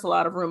Mitch Purse a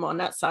lot of room on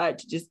that side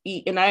to just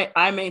eat. And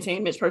I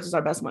maintain Mitch Purse is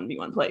our best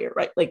 1v1 player,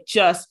 right? Like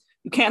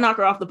you can't knock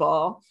her off the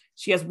ball.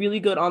 She has really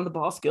good on the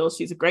ball skills.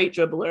 She's a great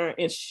dribbler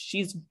and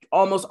she's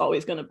almost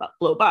always going to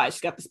blow by. She's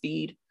got the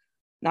speed,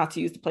 not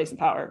to use the place and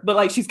power,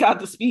 but she's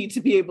got the speed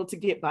to be able to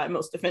get by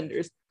most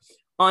defenders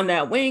on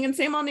that wing, and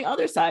same on the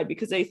other side,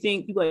 because I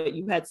think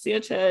you had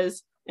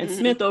Sanchez and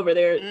Smith over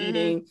there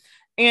eating,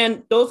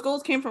 and those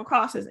goals came from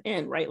crosses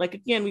in, right? Like,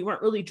 again, we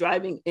weren't really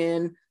driving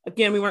in.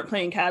 Again, we weren't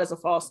playing Cat as a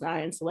false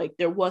 9. So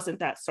there wasn't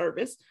that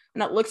service.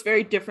 And that looks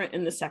very different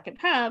in the second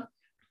half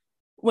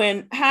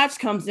when Hatch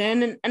comes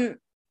in. And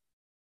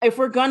if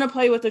we're going to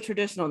play with a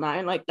traditional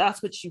 9,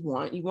 that's what you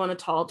want. You want a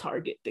tall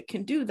target that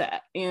can do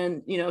that.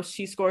 And,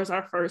 she scores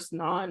our first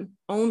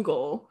non-own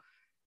goal.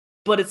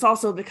 But it's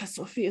also because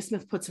Sophia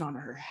Smith puts it on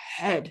her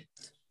head.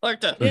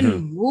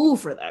 Didn't move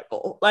for that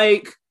goal.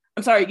 I'm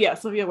sorry. Yeah,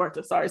 Sophia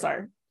Huerta.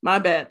 Sorry. My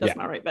bad. That's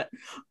my right bet.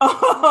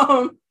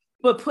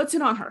 But puts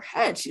it on her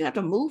head. She didn't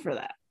have to move for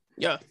that.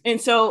 Yeah. And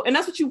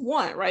that's what you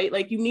want, right?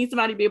 You need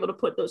somebody to be able to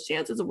put those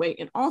chances away,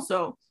 and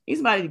also need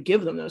somebody to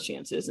give them those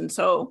chances. And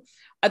so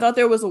I thought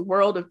there was a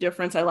world of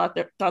difference. I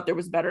thought there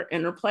was better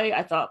interplay.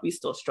 I thought we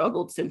still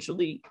struggled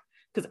essentially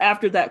because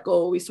after that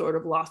goal, we sort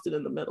of lost it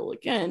in the middle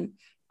again.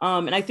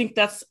 And I think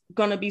that's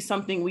going to be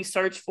something we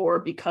search for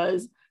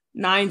because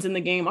 9s in the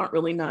game aren't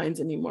really 9s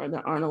anymore.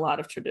 There aren't a lot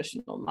of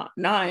traditional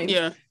 9s.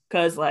 Yeah.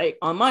 Because like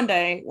on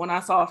Monday, when I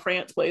saw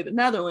France play the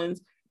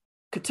Netherlands,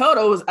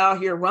 Katoto was out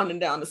here running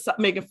down the side,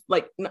 making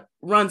like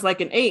runs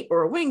like an 8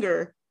 or a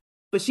winger,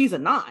 but she's a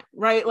 9,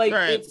 right? Like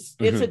it's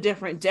a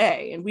different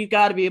day, and we've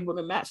got to be able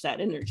to match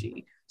that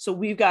energy. So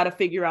we've got to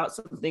figure out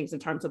some things in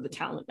terms of the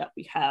talent that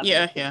we have.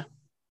 Yeah.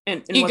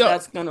 And what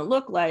that's going to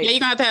look like. Yeah, you're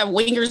going to have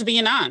wingers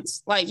being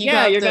 9s. Like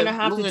you're going to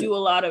have to do a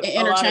lot of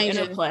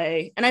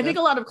interplay. And I think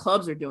a lot of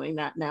clubs are doing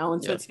that now.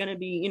 And so it's going to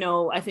be,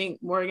 I think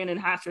Morgan and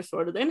Hatch are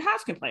sort of, and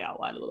Hatch can play out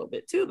wide a little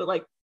bit too, but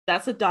like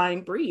that's a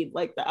dying breed.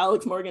 Like the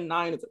Alex Morgan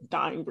 9 is a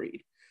dying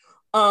breed.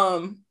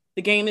 The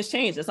game has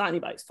changed. It's not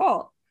anybody's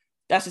fault.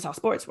 That's just how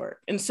sports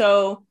work. And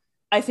so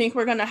I think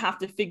we're going to have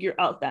to figure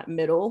out that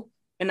middle.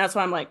 And that's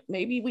why I'm like,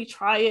 maybe we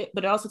try it,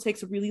 but it also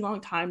takes a really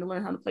long time to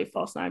learn how to play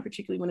false 9,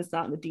 particularly when it's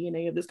not in the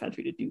DNA of this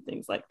country to do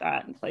things like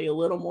that and play a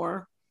little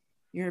more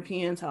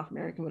European, South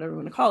American, whatever you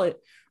want to call it.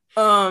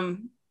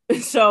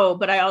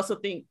 But I also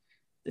think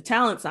the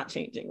talent's not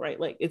changing, right?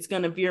 Like it's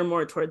going to veer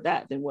more toward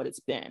that than what it's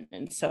been.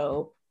 And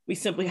so we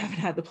simply haven't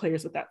had the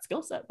players with that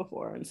skill set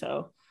before. And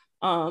so,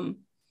 and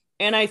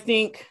I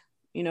think,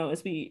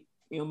 as we,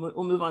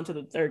 we'll move on to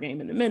the third game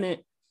in a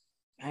minute,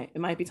 it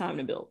might be time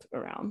to build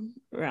around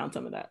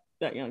some of that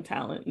young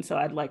talent. And so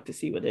I'd like to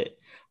see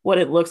what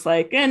it looks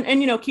like. And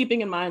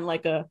keeping in mind,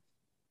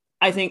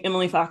 I think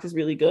Emily Fox is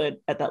really good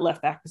at that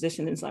left back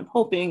position. And so I'm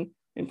hoping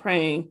and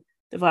praying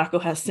that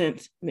Vlatko has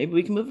sense. Maybe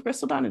we can move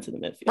Crystal down into the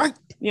midfield. Right.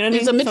 You know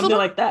what I mean? Something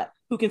like that,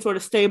 who can sort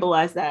of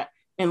stabilize that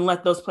and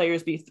let those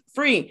players be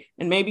free.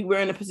 And maybe we're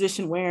in a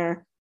position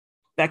where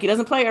Becky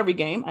doesn't play every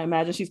game. I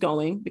imagine she's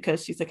going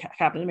because she's a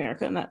Captain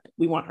America and that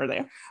we want her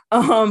there.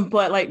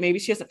 But like maybe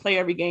she has to play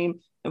every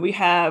game and we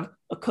have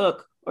a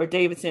Cook or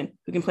Davidson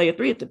who can play a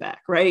 3 at the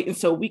back, right? And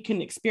so we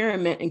can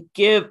experiment and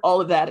give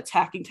all of that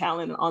attacking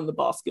talent on the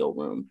ball skill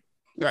room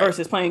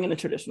versus playing in a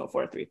traditional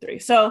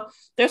 4-3-3. So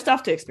there's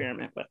stuff to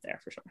experiment with there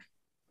for sure.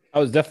 I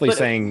was definitely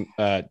saying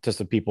to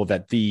some people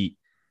that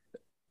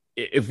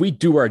if we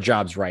do our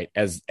jobs right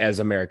as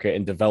America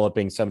in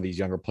developing some of these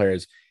younger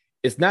players,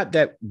 it's not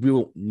that we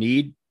will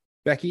need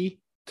Becky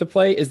to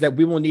play, is that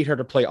we will need her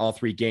to play all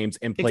 3 games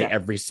and play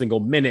every single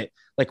minute.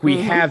 Like we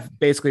have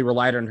basically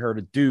relied on her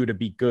to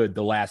be good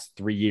the last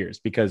 3 years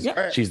because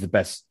she's the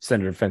best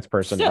center defense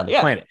person on the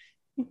planet.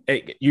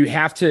 You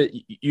have to,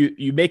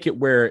 you make it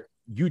where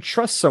you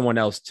trust someone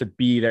else to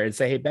be there and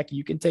say, hey, Becky,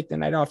 you can take the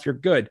night off. You're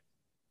good.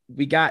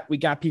 We got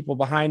people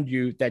behind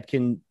you that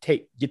can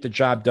get the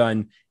job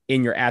done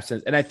in your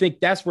absence. And I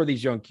think that's where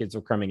these young kids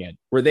are coming in,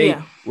 where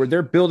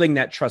they're building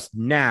that trust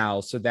now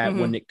so that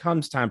when it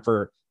comes time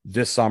for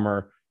this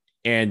summer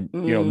and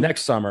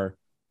next summer,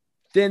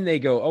 then they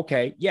go,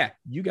 okay, yeah,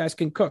 you guys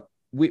can cook.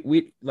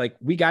 We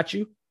got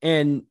you.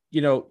 And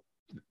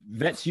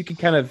vets, you can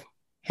kind of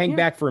hang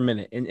back for a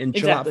minute and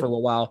chill out for a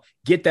little while,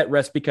 get that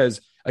rest,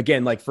 because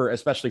again, like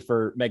especially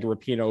for Megan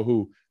Rapinoe,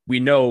 who we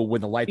know when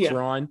the lights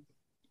are on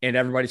and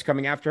everybody's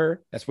coming after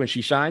her, that's when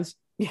she shines.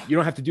 Yeah. You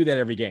don't have to do that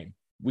every game.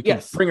 We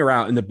can bring her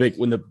out when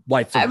the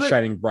lights are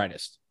shining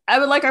brightest. I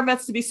would like our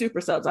vets to be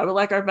super subs. I would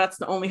like our vets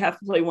to only have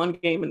to play 1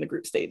 game in the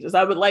group stages.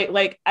 I would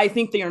I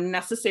think they are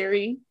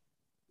necessary,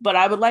 but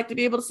I would like to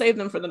be able to save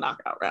them for the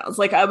knockout rounds.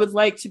 Like I would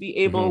like to be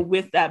able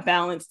with that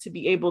balance to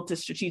be able to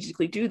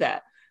strategically do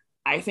that.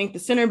 I think the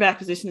center back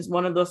position is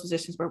one of those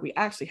positions where we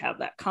actually have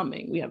that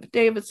coming. We have a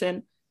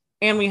Davidson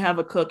and we have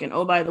a Cook. And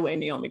oh, by the way,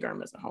 Naomi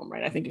Gurm is at home,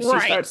 right? I think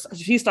if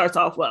she starts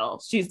off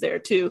well, she's there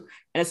too.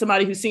 And as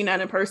somebody who's seen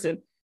that in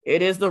person,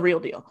 it is the real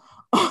deal.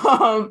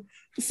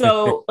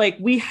 So like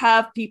we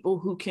have people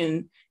who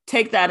can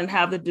take that and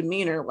have the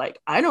demeanor. Like,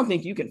 I don't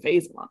think you can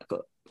phase Alana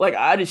Cook.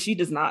 Like she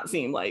does not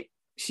seem like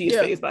she's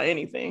phased by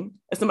anything.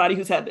 As somebody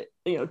who's had to,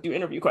 do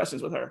interview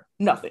questions with her,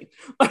 nothing.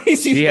 Like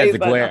she has the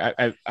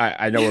glare.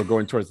 I know we're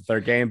going towards the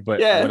third game,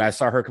 but when I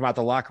saw her come out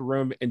the locker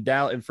room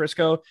in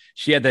Frisco,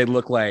 she had to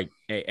look like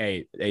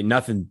a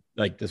nothing.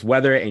 Like this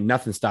weather ain't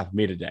nothing stopping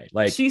me today.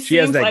 Like she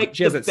has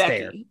that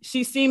stare.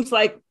 She seems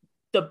like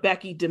the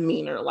Becky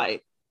demeanor.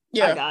 Like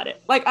I got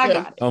it. Like I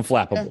got it.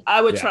 Unflappable.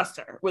 I would trust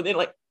her with it.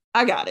 Like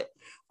I got it.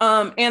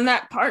 And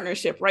that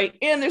partnership, right?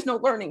 And there's no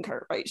learning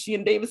curve, right? She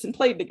and Davidson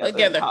played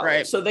together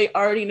right? So they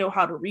already know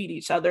how to read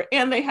each other,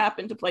 and they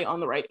happen to play on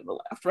the right and the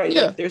left, right?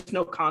 Yeah. Like, there's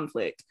no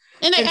conflict.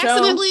 And they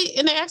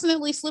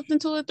accidentally slipped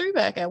into a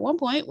 3-back at one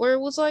point where it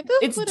was like,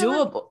 it's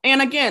doable.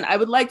 And again, I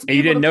would like to be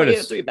able to play a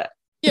 3-back.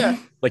 Yeah,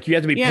 like you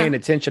have to be paying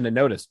attention to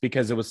notice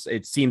because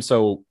it seemed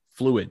so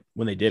fluid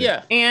when they did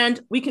it.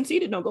 And we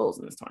conceded no goals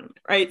in this tournament,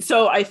 right?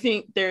 So I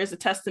think there's a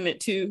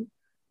testament to.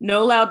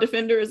 No loud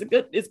defender is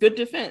good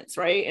defense,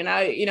 right? And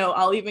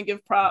I'll even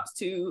give props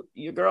to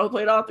your girl who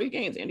played all 3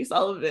 games, Andy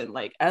Sullivan,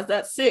 like as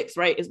that 6,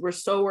 right? Is we're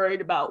so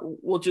worried about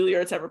will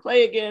Julia Ertz ever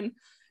play again?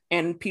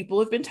 And people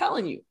have been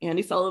telling you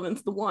Andy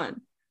Sullivan's the one.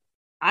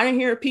 I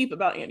didn't hear a peep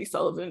about Andy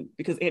Sullivan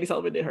because Andy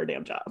Sullivan did her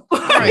damn job.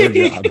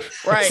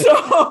 Right.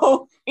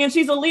 So, and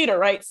she's a leader,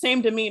 right?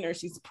 Same demeanor.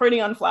 She's pretty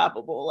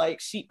unflappable. Like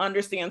she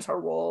understands her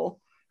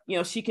role.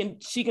 she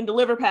can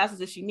deliver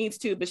passes if she needs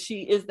to, but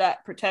she is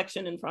that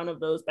protection in front of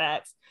those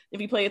backs. If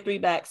you play a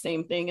 3-back,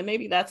 same thing, and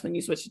maybe that's when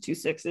you switch to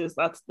 2-6s.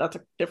 That's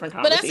a different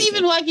conversation. But that's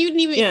even like you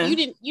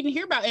didn't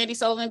hear about Andy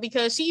Sullivan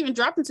because she even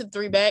dropped into the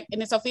 3-back, and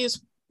then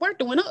Sophia's work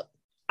went up.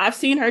 I've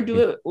seen her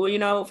do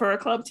it, for a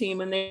club team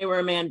when they were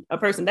a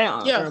person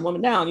down or a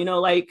woman down.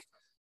 Like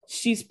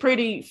she's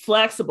pretty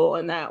flexible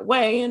in that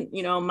way. And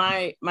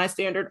my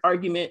standard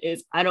argument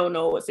is I don't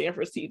know what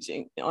Stanford's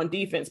teaching on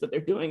defense, but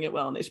they're doing it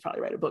well, and they should probably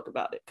write a book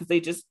about it because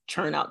they just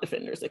churn out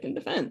defenders that can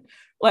defend.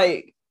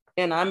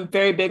 And I'm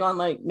very big on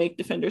make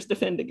defenders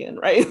defend again,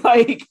 right?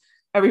 Like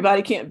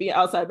everybody can't be an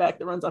outside back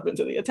that runs up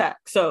into the attack.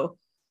 So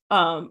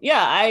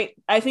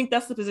I think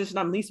that's the position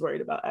I'm least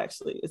worried about,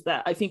 actually, is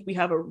that I think we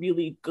have a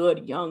really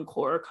good young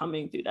core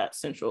coming through that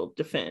central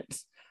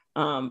defense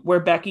where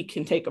Becky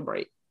can take a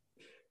break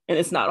and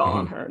it's not all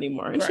on her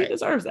anymore. And she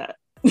deserves that.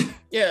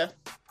 Yeah.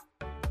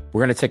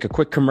 We're going to take a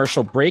quick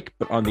commercial break,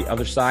 but on the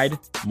other side,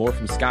 more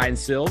from Sky and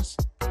Sills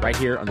right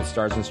here on the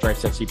Stars and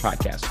Stripes FC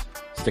podcast.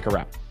 Stick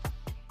around.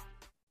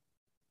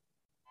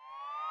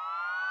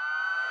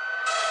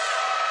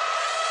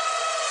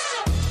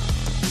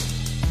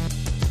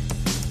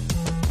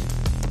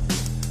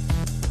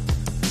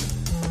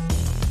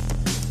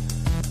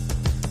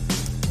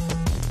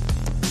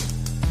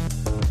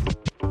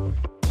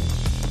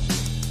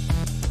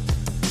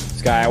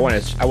 Sky, I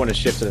want to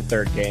shift to the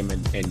third game,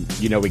 and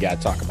we got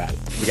to talk about it.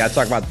 We got to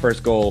talk about the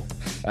first goal,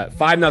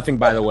 5-0,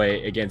 by the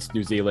way, against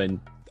New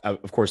Zealand.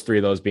 Of course, 3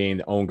 of those being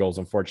the own goals,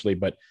 unfortunately.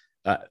 But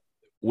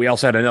we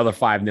also had another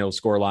 5-0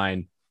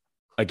 scoreline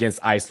against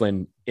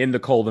Iceland in the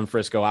cold in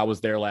Frisco. I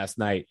was there last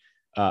night,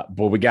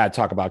 but we got to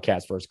talk about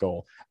Kat's first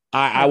goal.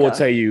 I will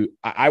tell you,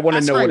 I want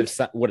to know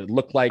what it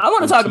looked like. I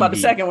want to talk about the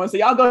second one, so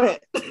y'all go ahead.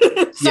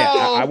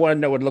 I want to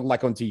know what it looked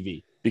like on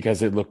TV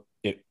because it looked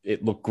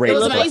great. It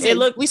was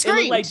amazing. We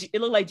screamed. It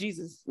looked like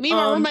Jesus. Me and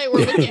my roommate were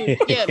looking.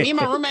 Me and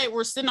my roommate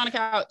were sitting on the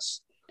couch,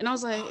 and I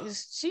was like,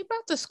 "Is she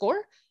about to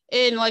score?"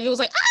 And it was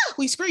like,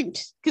 we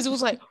screamed because it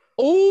was like,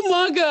 "Oh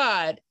my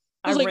god!"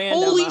 I was like,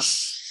 "Holy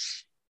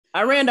sh!"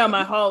 I ran down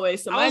my hallway,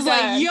 so I was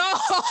like,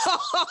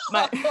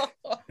 "Yo!"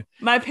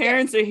 My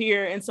parents are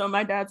here, and so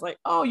my dad's like,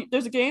 "Oh,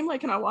 there's a game.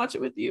 Can I watch it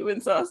with you?"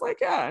 And so I was like,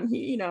 "Yeah." And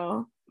he,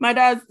 my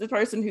dad's the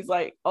person who's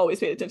always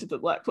paid attention to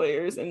Black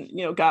players and,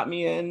 got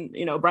me in,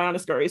 Brian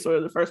Scurry, sort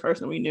of the first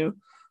person we knew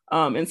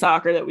in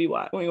soccer that we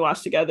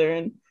watched together.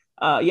 And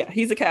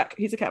he's a Cat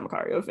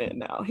Macario fan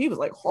now. He was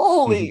like,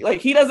 holy,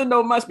 he doesn't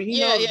know much, but he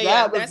knows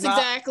that's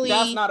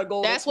not a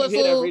goal. That's what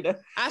hit every day.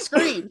 I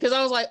screamed because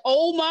I was like,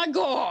 oh my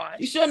God.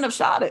 You shouldn't have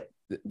shot it.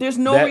 There's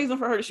no reason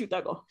for her to shoot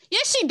that goal.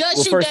 Yes, she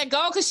does shoot that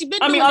goal because she's been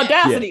doing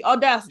audacity.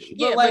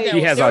 Yeah, but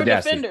he has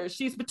audacity. Defenders.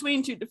 She's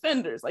between 2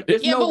 defenders. But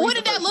what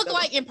did that look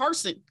like in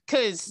person?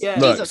 Because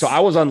look, so I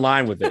was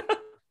online with it.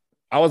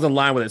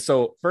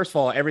 So first of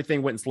all,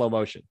 everything went in slow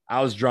motion.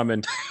 I was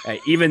drumming.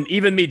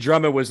 Even me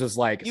drumming was just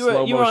slow motion.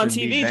 You were on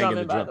TV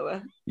drumming, by the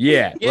way.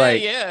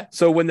 Yeah.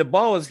 So when the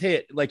ball is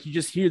hit, you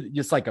just hear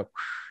the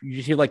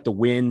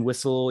wind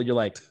whistle. You're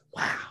like,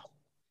 wow,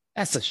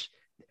 is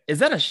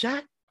that a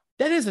shot?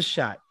 That is a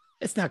shot.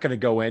 It's not going to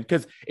go in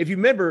because if you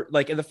remember,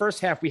 in the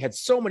first half, we had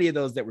so many of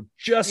those that were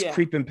just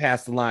creeping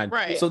past the line.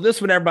 Right. So this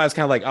one, everybody's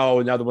kind of like, oh,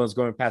 another one's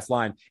going past the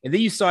line, and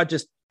then you saw it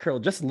just curl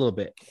just a little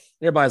bit.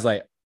 Everybody's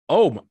like,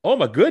 oh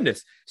my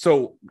goodness.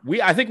 So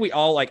I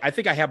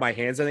think I have my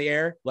hands in the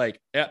air,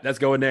 that's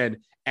going in.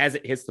 As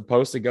it hits the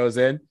post, it goes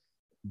in.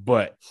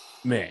 But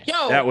man,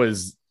 that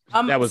was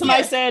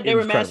somebody said they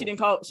were mad she didn't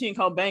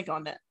call bank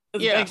on that. It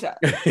was a bank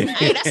shot.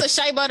 Hey, that's a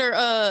Shea Butter.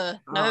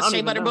 That's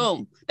Shea Butter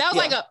boom. That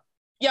was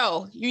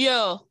yo, you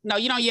yell. No,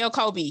 you don't yell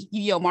Kobe.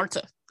 You yell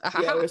Marta.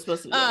 Yeah, we're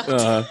supposed to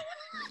yell.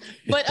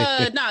 But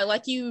it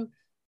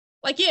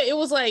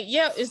was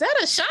is that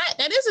a shot?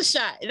 That is a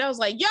shot. And I was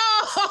like, yo.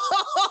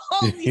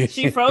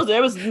 She froze.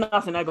 There was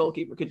nothing that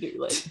goalkeeper could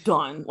do.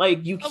 Done.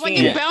 You can't.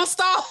 It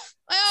bounced off.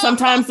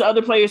 Sometimes the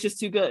other player is just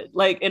too good.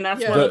 And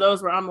that's one of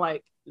those where I'm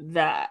like,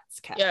 that's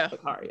Kat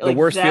Macario. The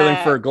worst feeling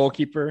for a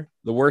goalkeeper,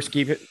 the worst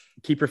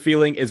keeper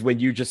feeling is when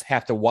you just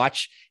have to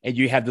watch and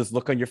you have this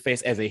look on your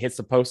face as it hits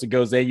the post and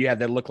goes in. You have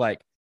that look like,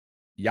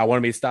 y'all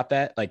wanted me to stop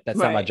that? That's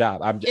not my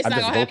job. I'm just a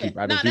goalkeeper.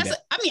 I don't do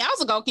that. I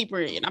was a goalkeeper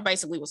and I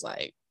basically was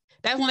like,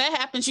 that when that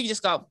happens, you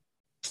just go,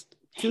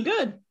 too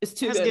good. It's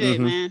too good. That's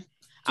good, man.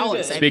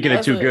 Speaking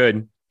of too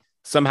good,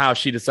 somehow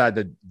she decided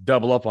to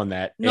double up on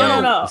that. No. All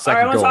right,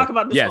 I want to talk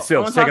about this. Yeah,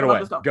 Sil, take it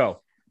away.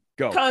 Go.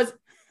 Because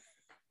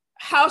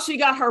how she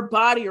got her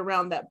body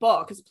around that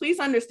ball. Because please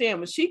understand,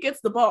 when she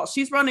gets the ball,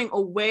 she's running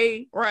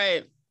away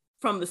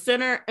from the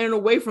center and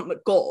away from the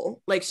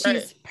goal.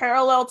 She's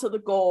parallel to the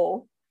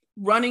goal,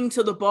 running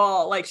to the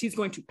ball, she's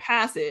going to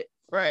pass it.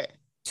 Right.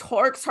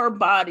 Torques her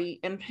body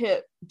and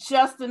hip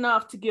just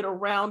enough to get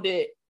around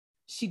it.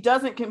 She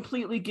doesn't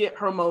completely get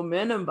her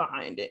momentum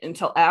behind it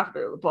until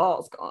after the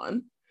ball's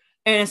gone.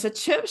 And it's a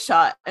chip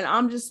shot. And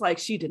I'm just like,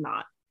 she did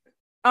not.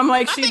 I'm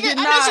like, I think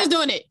she's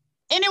doing it.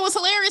 And it was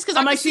hilarious because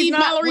I could see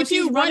Mallory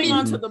Pugh running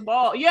onto the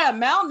ball. Yeah,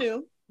 Mal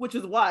knew. which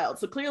is wild.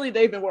 So clearly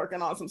they've been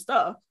working on some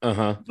stuff.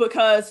 Uh-huh.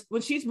 Because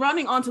when she's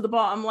running onto the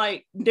ball, I'm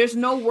like, there's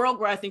no world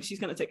where I think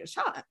she's going to take a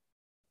shot.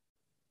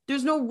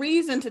 There's no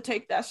reason to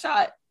take that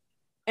shot.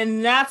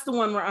 And that's the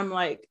one where I'm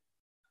like,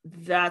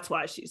 that's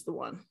why she's the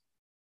one.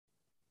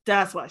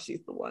 That's why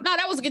she's the one. No,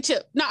 that was a good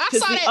tip. No, I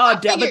saw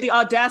that. But the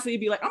audacity to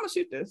be like, I'm gonna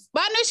shoot this.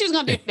 But I knew she was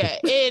gonna do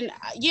that. And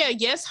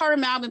yes, her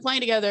and Mal have been playing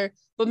together.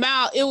 But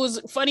Mal, it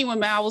was funny when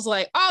Mal was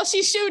like, "Oh,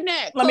 she's shooting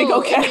that. Let me go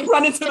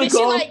run into the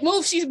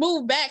goal." She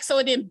moved back so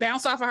it didn't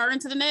bounce off of her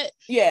into the net.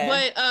 Yeah.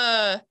 But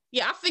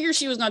I figured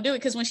she was gonna do it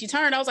because when she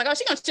turned, I was like, "Oh,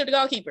 she's gonna chip the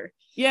goalkeeper."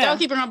 Yeah. The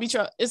goalkeeper gonna be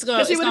it's gonna.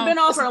 Because she would have been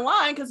off her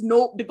line because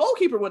the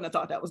goalkeeper wouldn't have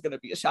thought that was gonna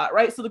be a shot,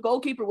 right? So the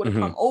goalkeeper would have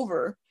come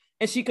over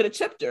and she could have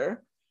chipped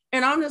her.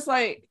 And I'm just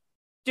like,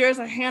 there's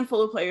a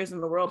handful of players in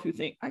the world who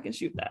think I can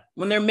shoot that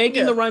when they're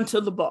making the run to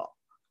the ball.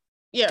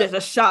 Yeah, that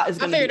a shot is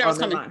going to be on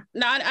their line.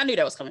 No, I knew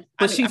that was coming.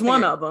 But she's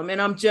one of them,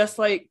 and I'm just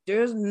like,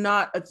 there's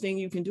not a thing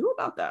you can do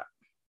about that.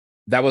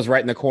 That was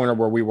right in the corner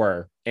where we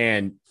were,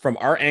 and from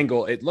our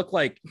angle, it looked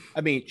like.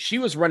 I mean, she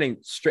was running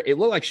straight. It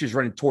looked like she was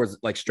running towards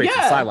straight to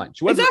the sideline.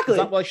 She wasn't. Exactly.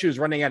 It's not like she was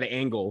running at an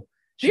angle.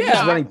 She was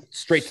just running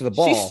straight to the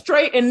ball. She's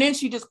straight, and then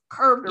she just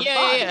curved her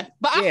body. Yeah.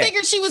 But I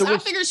figured she was. So I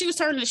figured she was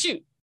turning to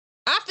shoot.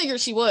 I figured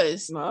she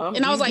was.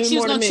 And I was like, she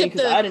was going to chip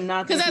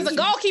because as a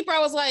goalkeeper, I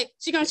was like,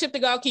 she's going to chip the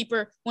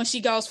goalkeeper when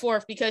she goes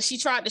forth because she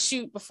tried to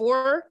shoot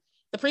before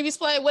the previous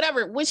play,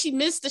 whatever. When she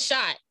missed the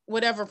shot,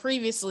 whatever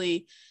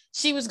previously,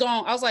 she was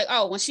going, I was like,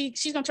 oh, when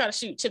she's going to try to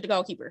shoot, chip the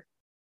goalkeeper.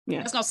 Yeah.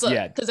 That's going to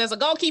suck. Because as a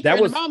goalkeeper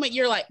in the moment,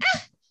 you're like,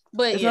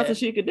 but there's nothing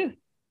she could do.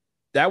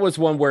 That was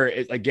one where,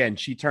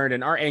 she turned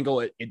and our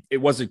angle, it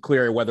wasn't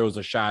clear whether it was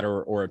a shot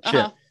or a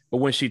chip. But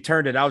when she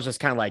turned it, I was just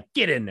kind of like,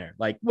 get in there.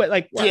 Like, what?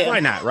 Like, why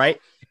not? Right.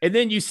 And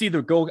then you see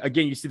the goal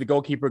again. You see the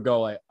goalkeeper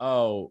go like,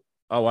 "Oh,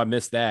 I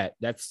missed that.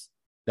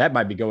 That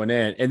might be going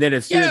in." And then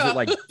as soon as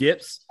it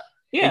dips,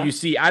 and you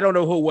see, I don't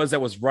know who it was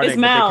that was running. It's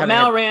Mal.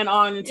 Mal ran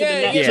on into the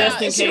net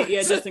just in case.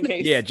 Yeah, just in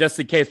case. Yeah, just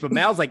in case. But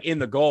Mal's in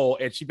the goal,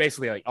 and she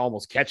basically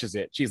almost catches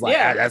it. She's like,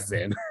 "That's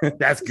in.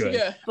 That's good."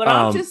 Yeah. But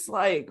I'm just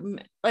again,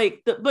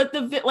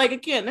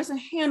 there's a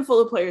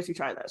handful of players who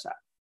tried that shot.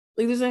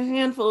 There's a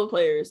handful of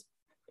players,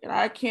 and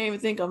I can't even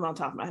think of them on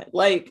top of my head.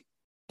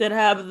 That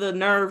have the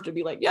nerve to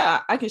be like,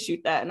 yeah, I can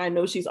shoot that. And I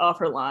know she's off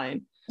her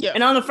line. Yeah.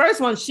 And on the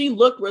first one, she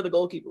looked where the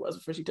goalkeeper was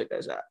before she took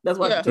that shot. That's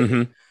why she took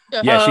it.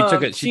 Yeah, she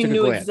took it. She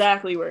knew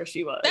exactly where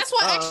she was. That's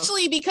why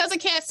actually, because of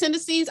Kat's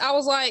tendencies, I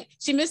was like,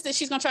 she missed it.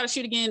 She's going to try to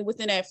shoot again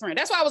within that front.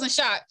 That's why I wasn't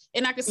shocked.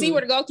 And I could see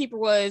where the goalkeeper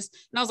was.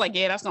 And I was like,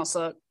 yeah, that's going to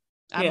suck.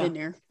 I've been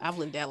there. I've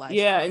lived that life.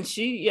 Yeah. And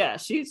she's a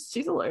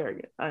little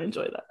arrogant. I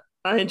enjoy that.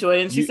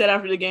 And she said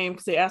after the game,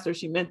 because they asked her if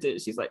she meant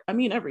it, she's like, I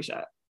mean every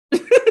shot.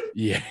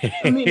 Yeah.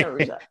 I mean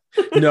every shot.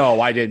 No,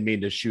 I didn't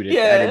mean to shoot it.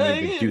 I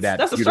didn't mean to do that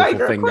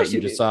beautiful thing that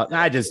you just saw.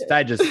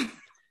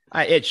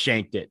 It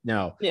shanked it.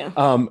 No. Yeah.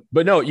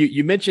 But no,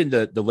 you mentioned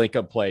the link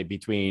up play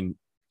between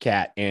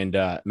Kat and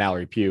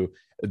Mallory Pugh.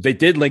 They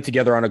did link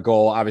together on a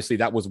goal. Obviously,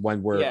 that was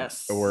one where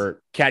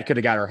Kat could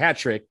have got her hat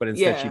trick, but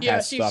instead she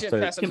passed off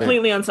to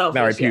completely unselfish.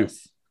 Mallory Pugh.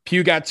 Yes.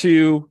 Pugh got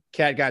 2,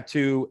 Kat got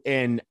 2,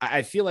 and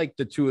I feel like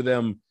the two of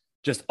them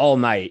just all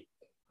night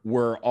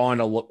were on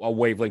a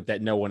wavelength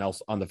that no one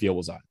else on the field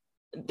was on.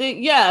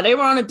 They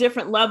were on a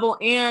different level,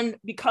 and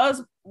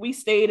because we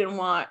stayed and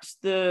watched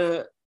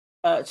the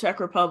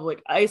Czech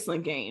Republic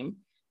Iceland game,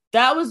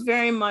 that was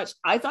very much,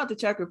 I thought the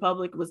Czech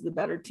Republic was the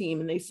better team,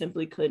 and they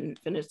simply couldn't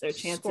finish their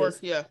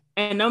chances.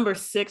 And number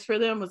 6 for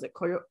them was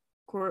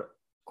Koryova.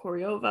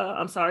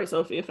 I'm sorry,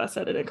 Sophie, if I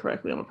said it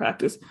incorrectly. I'm a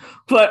practice,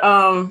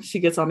 but she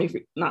gets on me for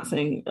not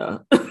saying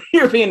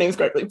European names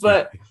correctly.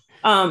 But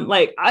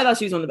I thought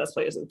she was one of the best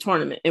players of the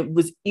tournament. It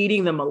was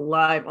eating them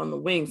alive on the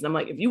wings. And I'm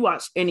like, if you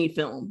watch any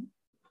film,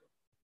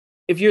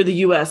 if you're the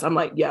US, I'm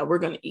like, yeah, we're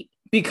gonna eat,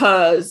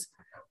 because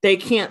they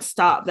can't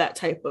stop that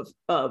type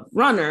of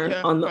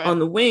runner on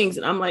the wings.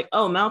 And I'm like,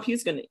 oh, Mal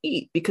Pugh's gonna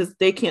eat because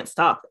they can't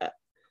stop that.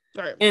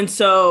 Right. And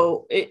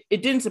so it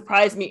didn't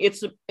surprise me.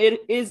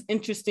 It is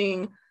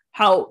interesting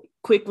how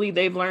quickly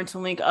they've learned to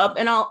link up.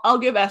 And I'll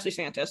give Ashley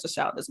Sanchez a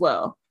shout as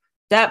well.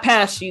 That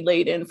pass she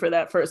laid in for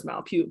that first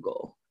Mal Pugh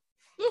goal.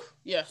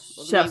 Yeah.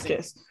 Chef's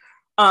kiss.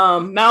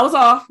 Mal was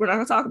off. We're not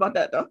gonna talk about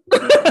that though.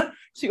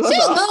 She was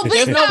off.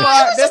 There's no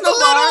bar. There's no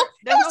bar.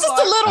 It was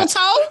just a little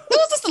toe. It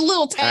was just a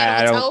little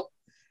tad of toe.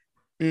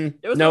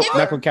 Nope,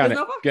 not gonna count it.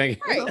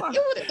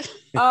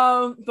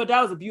 But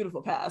that was a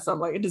beautiful pass. I'm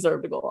like, it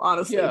deserved a goal,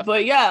 honestly. Yeah.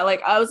 But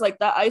I was like,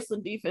 that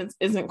Iceland defense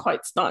isn't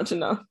quite staunch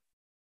enough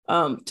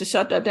to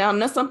shut that down.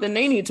 And that's something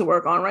they need to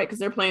work on, right? Because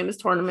they're playing this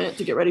tournament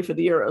to get ready for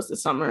the Euros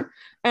this summer,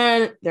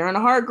 and they're in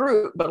a hard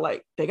group, but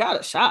they got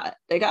a shot.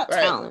 They got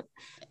talent.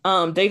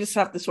 They just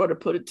have to sort of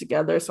put it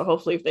together. So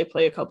hopefully, if they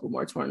play a couple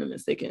more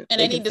tournaments, they can. And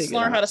they need to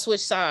learn how to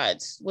switch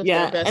sides. With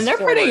their best and they're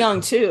forward. pretty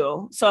young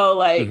too. So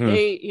they,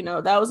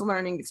 that was a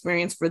learning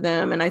experience for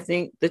them. And I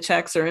think the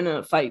Czechs are in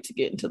a fight to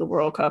get into the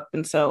World Cup,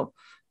 and so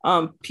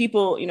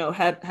people,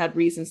 had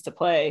reasons to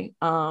play.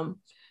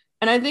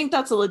 And I think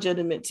that's a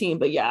legitimate team.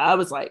 But I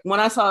was like, when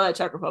I saw that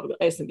Czech Republic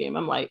Iceland game,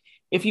 I'm like,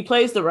 if he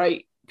plays the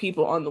right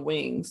people on the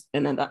wings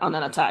and then on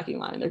that attacking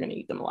line, they're going to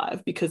eat them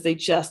alive because they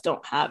just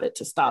don't have it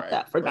to stop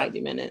that for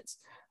 90 minutes.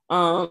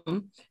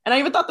 And I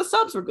even thought the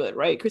subs were good,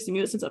 right? Christy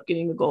Mewis ends up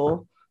getting the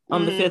goal,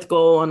 the fifth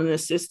goal on an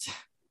assist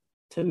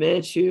to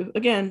Midge, who,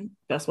 again,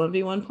 best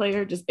 1v1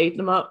 player, just ate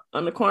them up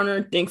on the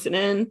corner, dinks it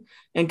in,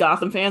 and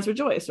Gotham fans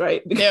rejoice,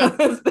 right?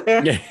 Because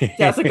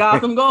that's a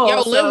Gotham goal.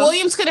 Yo, Lynn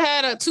Williams could have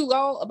had a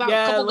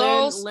couple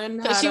goals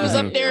because she was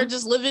up there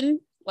just living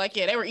like,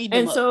 they were eating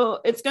them up. So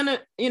it's going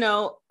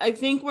to, I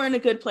think we're in a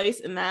good place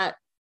in that,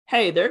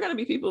 hey, there are going to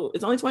be people,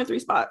 it's only 23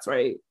 spots,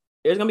 right?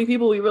 There's going to be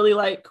people we really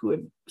like who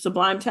have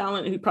sublime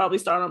talent and who probably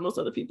start on most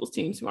other people's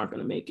teams who aren't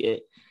going to make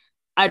it.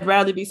 I'd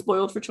rather be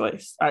spoiled for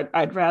choice.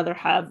 I'd rather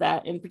have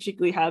that, and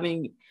particularly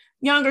having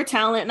younger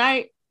talent.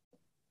 And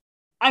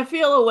I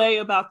feel a way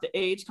about the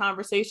age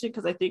conversation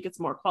because I think it's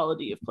more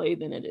quality of play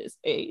than it is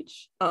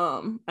age.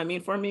 I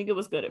mean, Formiga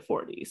was good at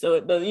 40. So,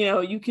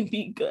 you can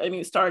be good. I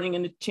mean, starting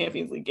in the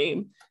Champions League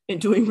game and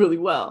doing really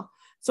well.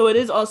 So it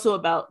is also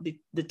about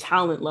the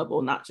talent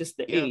level, not just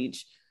the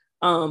age,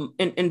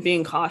 and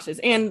being cautious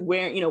and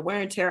wear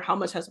and tear. How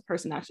much has a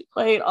person actually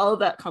played? All of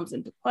that comes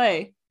into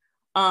play.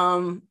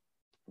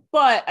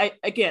 But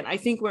I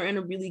think we're in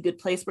a really good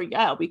place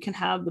where, we can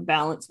have the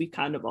balance we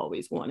kind of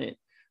always wanted.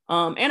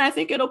 And I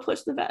think it'll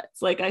push the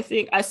vets. Like, I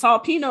think I saw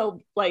Pino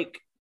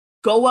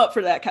go up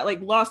for that,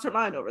 lost her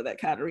mind over that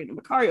Catarina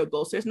Macario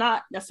goal. So there's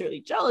not necessarily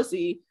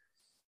jealousy,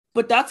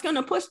 but that's going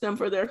to push them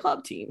for their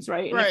club teams,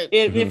 right? Right.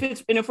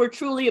 If we're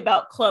truly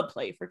about club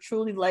play, if we're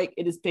truly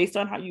it is based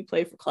on how you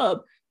play for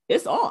club,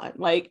 it's on.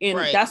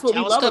 That's what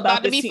we love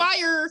about this team.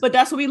 But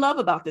that's what we love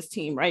about this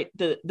team, right?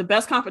 The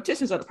best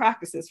competitions are the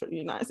practices for the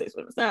United States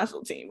Women's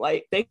National Team.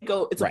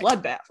 It's a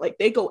bloodbath.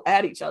 They go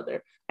at each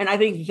other. And I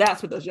think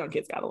that's what those young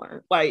kids got to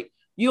learn.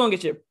 You gonna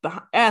get your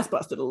ass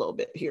busted a little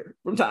bit here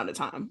from time to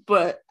time,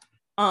 but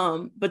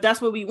that's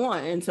what we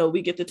want. And so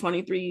we get the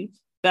 23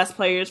 best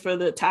players for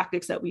the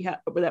tactics that we have,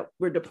 that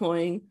we're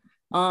deploying.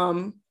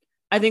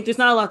 I think there's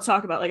not a lot to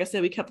talk about. Like I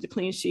said, we kept the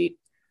clean sheet.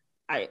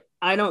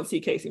 I don't see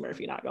Casey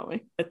Murphy not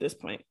going at this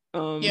point.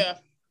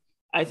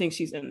 I think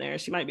she's in there.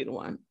 She might be the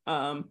one.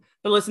 But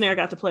Listener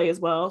got to play as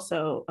well.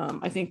 So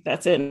I think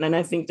that's it. And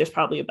I think there's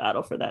probably a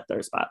battle for that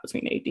third spot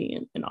between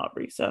AD and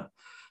Aubrey. So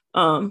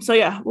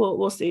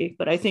we'll see.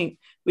 But I think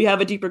we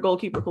have a deeper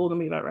goalkeeper pool than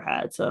we've ever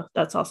had. So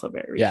that's also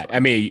very reasonable. Yeah. I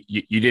mean,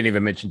 you didn't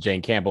even mention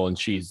Jane Campbell, and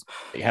she's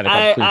had a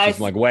couple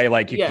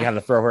clean sheets you have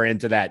to throw her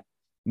into that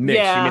mix.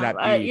 Yeah, she may not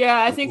be,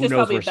 I think there's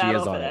probably a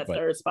battle for that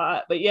third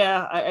spot. But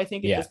I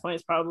think at this point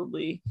it's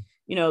probably,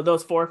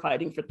 those four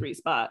fighting for three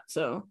spots.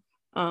 So,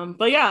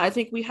 I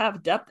think we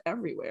have depth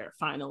everywhere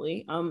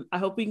finally. I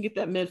hope we can get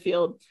that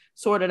midfield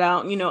sorted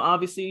out.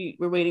 Obviously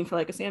we're waiting for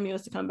a Sam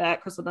Ewis to come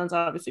back. Crystal Dunn's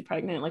obviously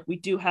pregnant. We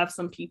do have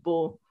some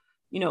people,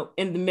 in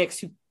the mix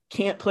who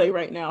can't play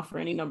right now for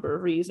any number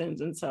of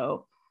reasons. And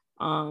so,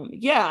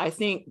 I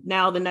think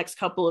now the next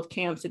couple of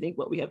camps, I think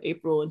we have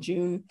April and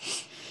June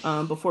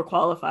before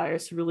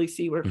qualifiers to really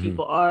see where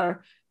people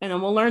are. And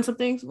then we'll learn some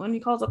things when he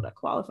calls up that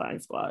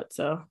qualifying squad.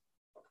 So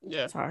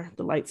sorry,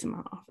 the lights in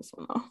my office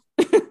went off.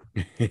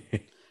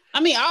 I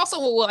mean, I also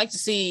would like to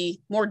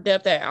see more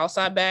depth at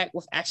outside back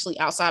with actually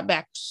outside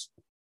backs.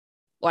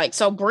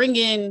 So bring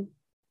in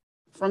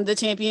from the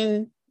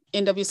champion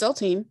NWSL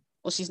team.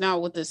 Well, she's now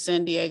with the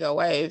San Diego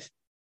Wave,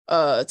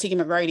 Tiki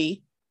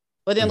McGrady.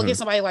 But then look at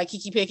somebody like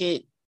Kiki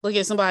Pickett. Look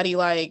at somebody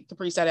like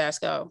Caprice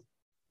Tedesco.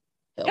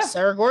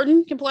 Sarah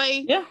Gordon can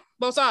play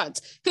both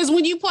sides. Because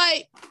when you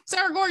play,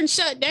 Sarah Gordon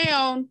shut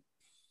down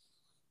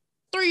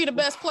 3 of the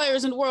best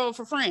players in the world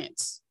for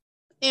France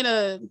in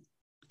a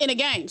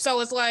game.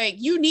 So it's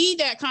you need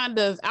that kind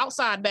of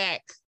outside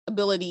back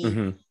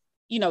ability,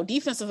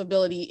 defensive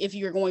ability if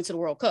you're going to the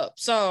World Cup.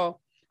 So,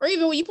 or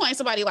even when you playing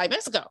somebody like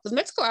Mexico, because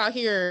Mexico out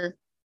here,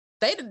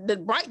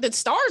 the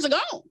stars are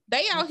gone.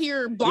 They out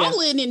here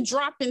balling and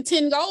dropping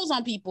 10 goals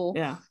on people.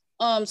 Yeah.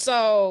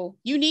 So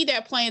you need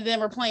that playing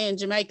them or playing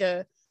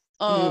Jamaica,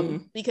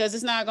 because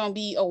it's not going to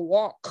be a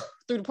walk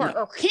through the park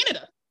or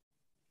Canada.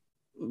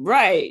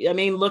 Right. I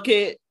mean, look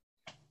at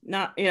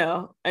I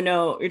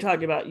know you're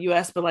talking about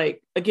US, but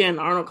again,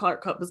 Arnold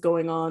Clark Cup is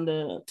going on,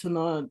 the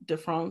Tournoi de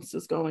France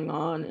is going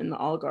on, and the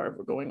Algarve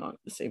were going on at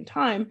the same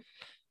time.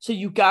 So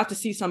you got to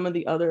see some of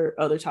the other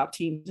top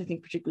teams. I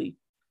think particularly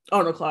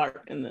Arnold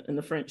Clark in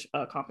the French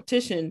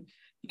competition.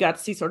 You got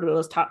to see sort of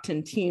those top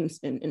 10 teams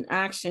in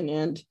action,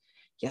 and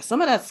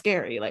some of that's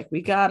scary.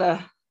 We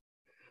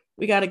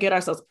gotta get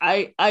ourselves.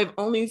 I've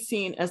only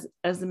seen as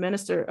the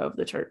minister of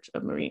the Church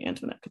of Marie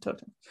Antoinette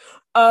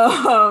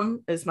Katoto,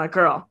 is my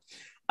girl.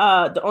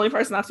 The only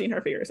person I've seen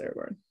her figure is Sarah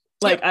Gordon.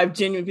 I've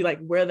genuinely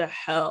be where the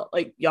hell,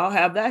 y'all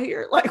have that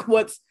here?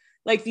 What's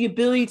the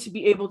ability to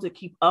be able to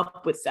keep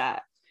up with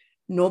that?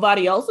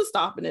 Nobody else is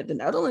stopping it. The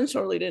Netherlands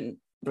surely didn't.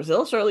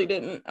 Brazil surely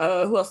didn't.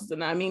 Who else is in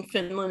that? I mean,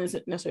 Finland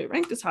isn't necessarily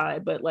ranked as high,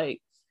 but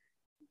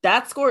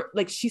that score,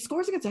 she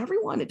scores against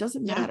everyone. It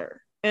doesn't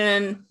matter.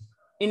 And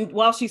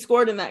while she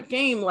scored in that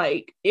game,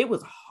 it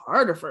was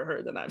harder for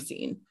her than I've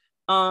seen.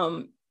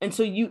 And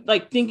so you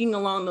thinking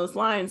along those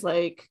lines,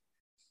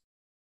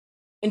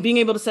 and being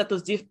able to set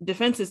those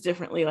defenses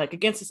differently, like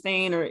against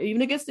Spain or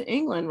even against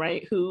England,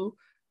 right? Who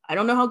I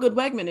don't know how good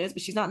Wegman is,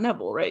 but she's not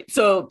Neville, right?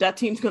 So that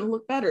team's going to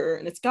look better,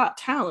 and it's got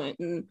talent.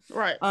 And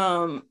right,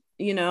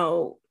 you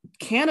know,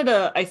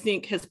 Canada, I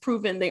think, has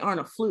proven they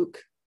aren't a fluke,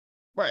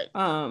 right.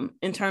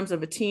 In terms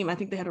of a team. I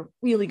think they had a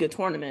really good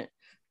tournament,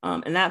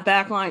 and that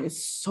back line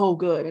is so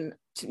good.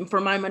 And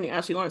for my money,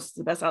 Ashley Lawrence is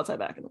the best outside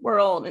back in the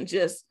world, and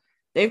just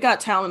they've got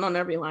talent on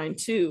every line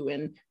too,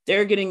 and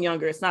they're getting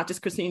younger. It's not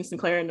just Christine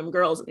Sinclair and them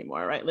girls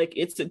anymore, right? Like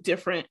it's a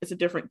different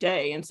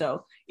day. And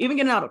so even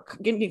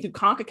getting through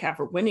CONCACAF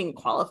or winning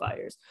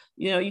qualifiers,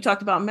 you know, you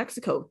talked about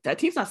Mexico, that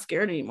team's not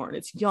scared anymore, and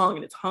it's young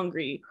and it's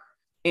hungry,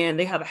 and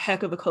they have a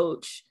heck of a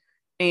coach.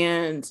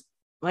 And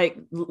like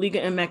Liga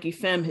MX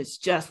Femme has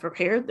just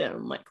prepared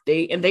them. Like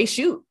they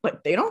shoot,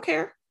 like they don't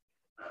care.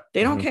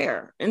 They don't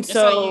care. And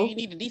so you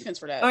need a defense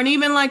for that. And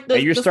even like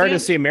you're starting to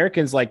see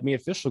Americans like Mia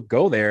Fishel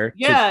go there to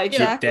exactly.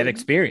 get that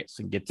experience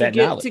and get that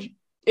knowledge.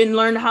 And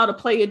learn how to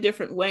play a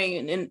different way.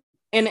 And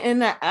in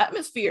that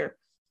atmosphere,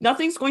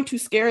 nothing's going to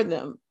scare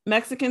them.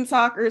 Mexican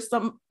soccer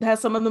has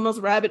some of the most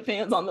rabid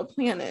fans on the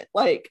planet.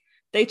 Like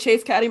they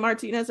chase Katy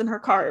Martinez in her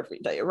car every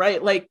day,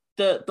 right? Like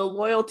the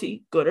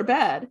loyalty, good or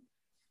bad,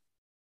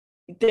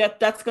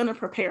 that's going to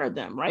prepare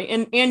them, right?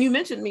 And you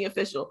mentioned Mia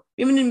Fishel.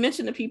 Even you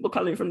mentioned the people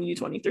coming from the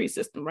U23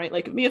 system, right?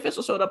 Like if Mia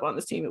Fishel showed up on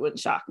this team, it wouldn't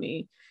shock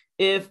me.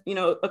 If, you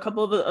know, a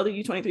couple of the other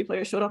U23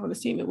 players showed up on this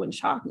team, it wouldn't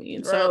shock me.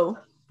 And so,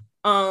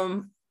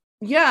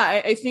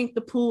 I think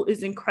the pool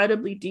is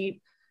incredibly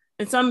deep,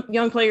 and some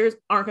young players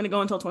aren't going to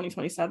go until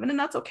 2027, and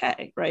that's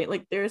okay, right?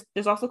 Like there's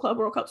also Club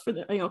World Cups for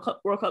Club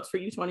World Cups for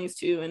U20s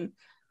too, and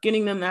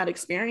getting them that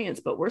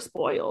experience. But we're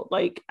spoiled.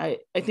 Like I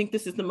think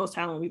this is the most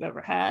talent we've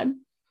ever had.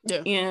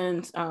 Yeah.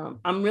 And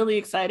I'm really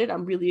excited.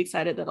 I'm really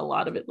excited that a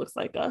lot of it looks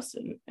like us,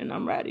 and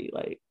I'm ready.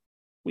 Like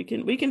we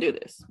can do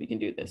this. We can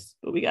do this,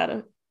 but we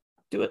gotta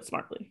do it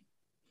smartly.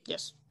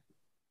 Yes.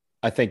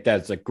 I think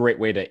that's a great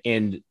way to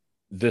end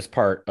this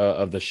part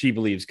of the She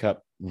Believes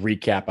Cup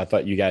recap. I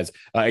thought you guys,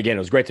 again, it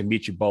was great to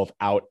meet you both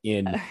out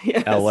in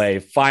LA.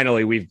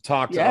 Finally, we've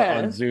talked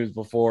on Zooms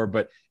before,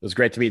 but it was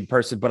great to meet in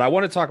person. But I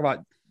want to talk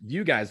about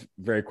you guys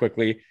very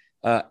quickly.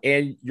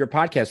 And your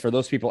podcast, for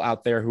those people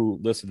out there who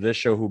listen to this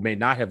show who may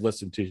not have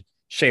listened to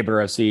Shea Butter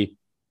FC,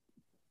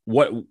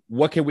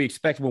 what can we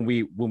expect when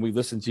we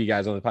listen to you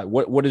guys on the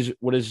podcast?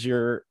 What is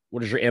your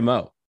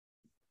MO?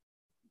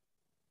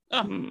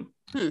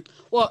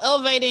 Well,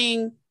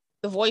 elevating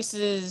the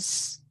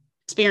voices,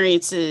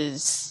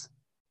 experiences,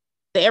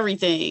 the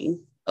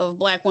everything of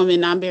Black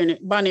women,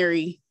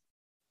 non-binary,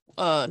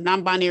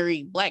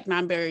 Black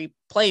non-binary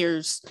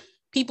players,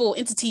 people,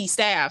 entity,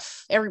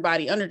 staff,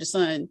 everybody under the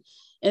sun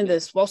in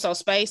this WOSO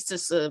space, to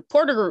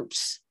support the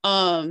groups,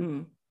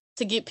 to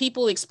get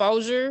people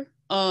exposure,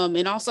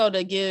 and also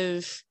to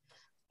give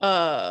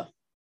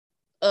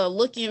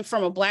looking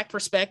from a Black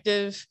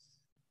perspective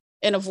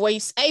and a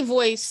voice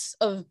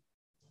of,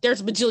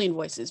 there's a bajillion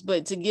voices,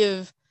 but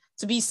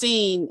to be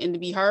seen and to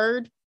be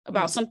heard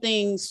about some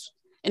things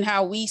and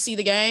how we see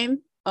the game,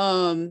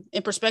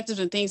 and perspectives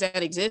and things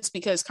that exist,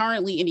 because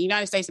currently in the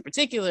United States in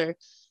particular,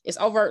 it's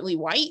overtly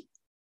white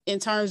in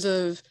terms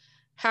of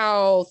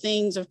how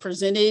things are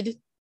presented,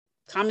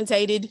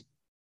 commentated,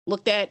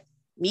 looked at,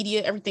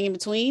 media, everything in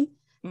between,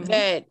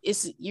 that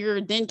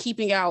you're then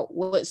keeping out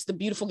what's the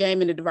beautiful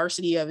game and the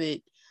diversity of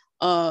it,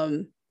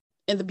 and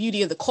the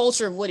beauty of the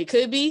culture of what it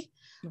could be.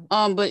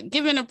 But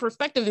given a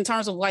perspective in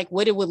terms of like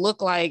what it would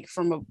look like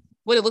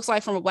what it looks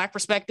like from a Black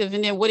perspective,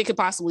 and then what it could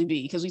possibly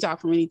be, because we talk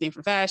from anything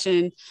from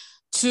fashion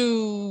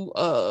to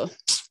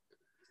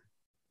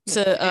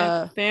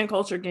fan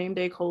culture, game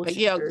day culture,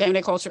 game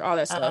day culture, all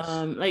that stuff.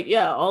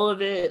 All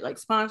of it, like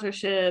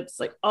sponsorships,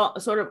 like all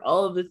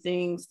of the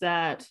things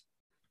that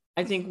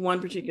I think one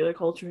particular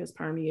culture has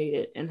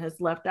permeated and has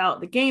left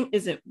out. The game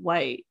isn't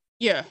white,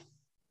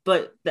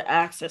 but the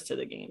access to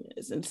the game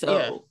is, and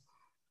so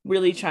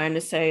really trying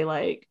to say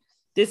like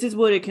this is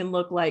what it can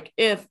look like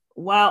if,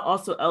 while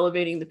also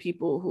elevating the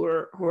people who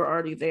are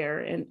already there.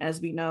 And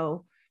as we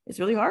know, it's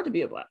really hard to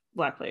be a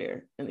black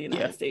player in the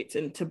United States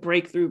and to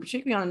break through,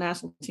 particularly on a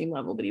national team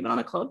level, but even on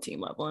a club team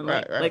level. And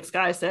like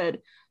Sky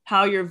said,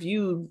 how you're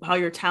viewed, how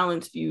your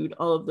talent's viewed,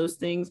 all of those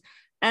things.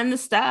 And the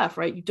staff,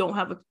 right? You don't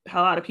have a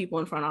lot of people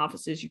in front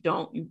offices. You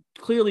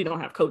clearly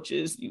don't have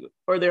coaches,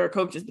 or there are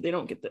coaches, but they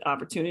don't get the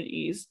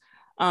opportunities.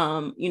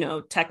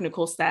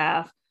 Technical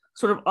staff,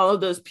 sort of all of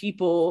those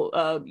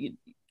people,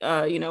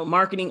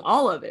 marketing,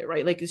 all of it,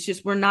 right? Like, it's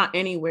just, we're not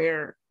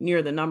anywhere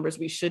near the numbers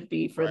we should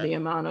be for the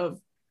amount of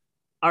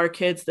our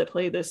kids that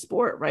play this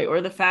sport, right? Or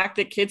the fact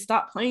that kids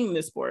stop playing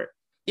this sport,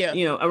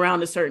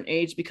 around a certain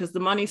age because the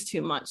money's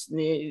too much.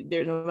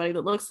 There's nobody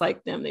that looks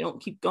like them. They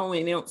don't keep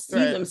going. They don't see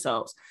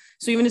themselves.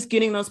 So even just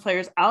getting those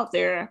players out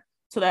there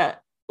so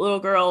that little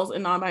girls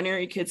and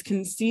non-binary kids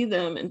can see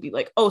them and be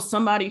like, oh,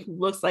 somebody who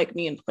looks like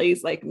me and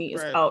plays like me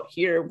is out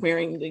here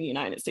wearing the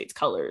United States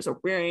colors, or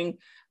wearing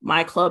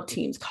my club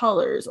team's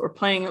colors, or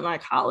playing at my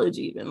college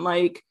even,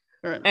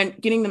 and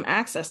getting them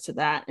access to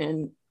that.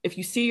 And if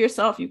you see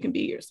yourself, you can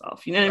be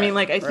yourself. You know what I mean?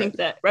 Like, I think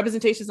that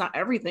representation is not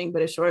everything,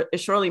 but it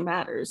surely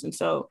matters. And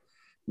so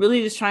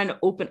really just trying to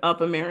open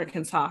up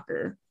American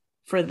soccer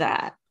for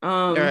that.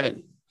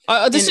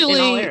 Additionally,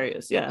 in all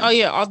areas. Yeah. Oh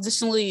yeah.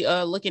 Additionally,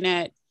 looking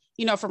at,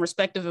 from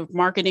perspective of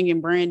marketing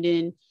and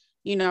branding,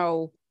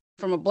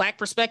 from a Black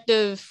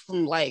perspective,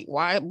 from like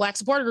why Black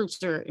supporter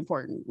groups are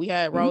important. We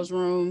had Rose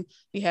Room,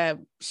 we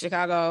had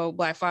Chicago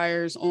Black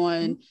Fires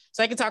on,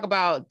 so I can talk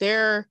about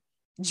their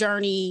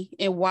journey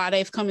and why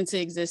they've come into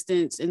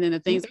existence, and then the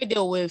things they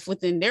deal with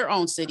within their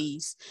own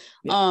cities.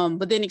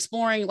 But then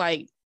exploring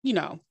like,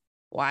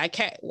 why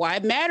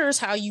it matters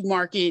how you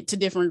market to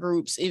different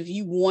groups if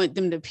you want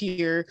them to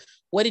appear,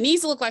 what it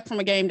needs to look like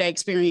from a game day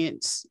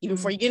experience, even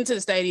before you get into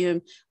the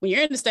stadium. When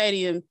you're in the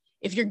stadium,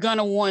 if you're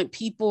gonna want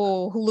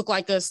people who look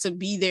like us to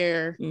be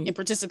there and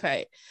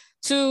participate,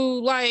 to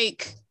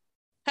like,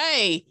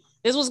 hey,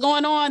 this was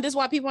going on, this is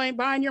why people ain't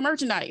buying your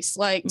merchandise,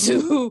 like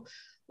to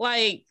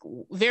like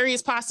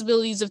various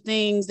possibilities of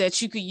things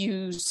that you could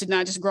use to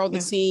not just grow the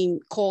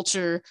scene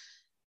culture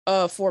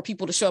for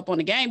people to show up on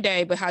the game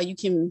day, but how you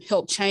can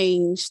help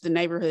change the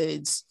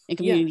neighborhoods and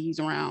communities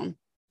around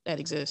that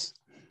exist.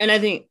 And I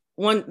think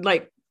one,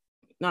 like,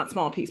 not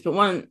small piece, but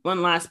one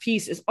last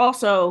piece is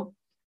also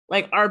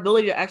like our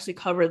ability to actually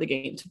cover the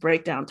game, to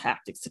break down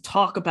tactics, to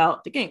talk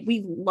about the game.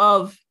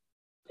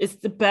 It's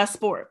the best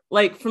sport.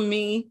 Like for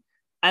me,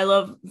 I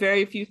love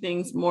very few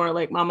things more,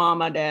 like my mom,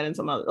 my dad, and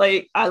some other,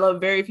 like I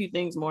love very few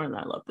things more than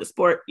I love the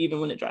sport, even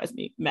when it drives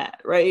me mad.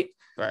 Right.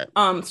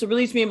 So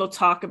really to be able to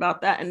talk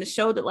about that and to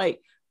show that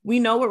like we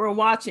know what we're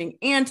watching,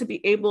 and to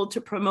be able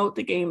to promote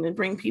the game and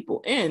bring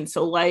people in.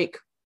 So like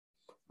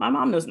my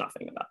mom knows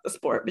nothing about the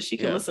sport, but she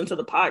can listen to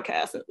the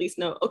podcast and at least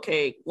know,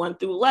 okay, 1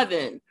 through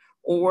 11,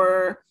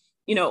 or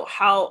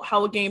how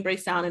a game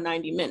breaks down in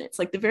 90 minutes,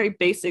 like the very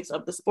basics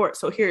of the sport.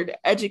 So here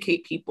to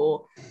educate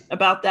people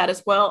about that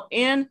as well,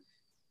 and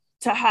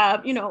to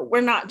have,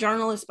 we're not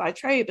journalists by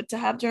trade, but to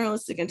have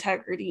journalistic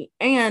integrity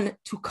and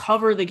to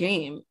cover the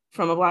game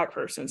from a Black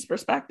person's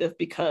perspective,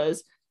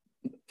 because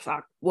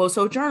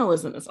so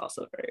journalism is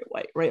also very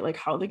white, right? Like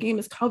how the game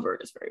is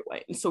covered is very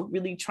white. And so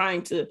really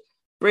trying to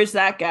bridge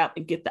that gap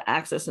and get the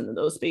access into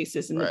those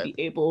spaces and to be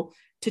able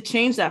to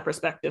change that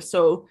perspective.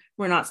 So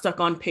we're not stuck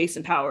on pace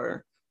and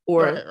power,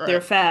 or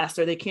they're fast,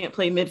 or they can't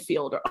play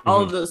midfield, or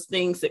all of those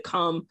things that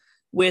come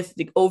with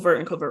the overt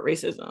and covert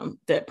racism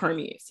that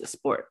permeates the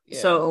sport.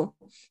 So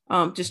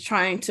just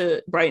trying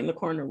to brighten the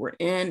corner we're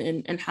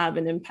in and have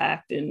an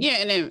impact and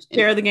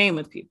share the game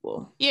with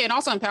people. Yeah, and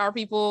also empower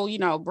people,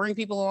 bring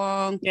people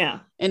along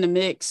in the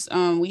mix.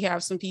 We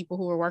have some people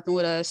who are working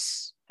with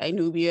us, hey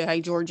Nubia,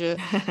 hey Georgia,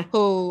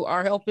 who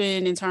are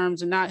helping in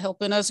terms of not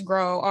helping us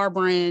grow our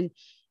brand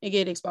and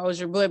get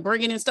exposure, but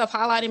bringing in stuff,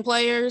 highlighting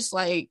players,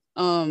 like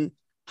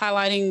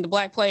highlighting the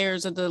Black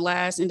players of the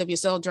last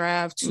NWSL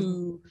draft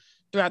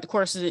throughout the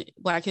course of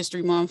Black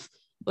History Month,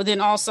 but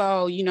then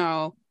also,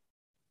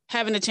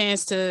 having a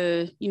chance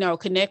to,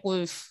 connect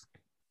with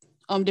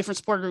different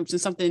support groups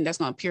and something that's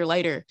going to appear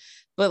later.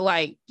 But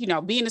like,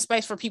 be in a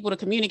space for people to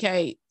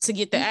communicate, to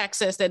get the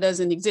access that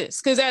doesn't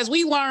exist. Because as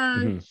we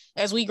learn,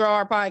 as we grow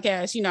our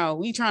podcast,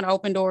 we trying to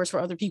open doors for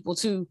other people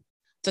to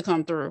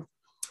come through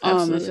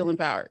and feel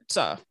empowered.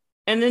 So.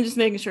 And then just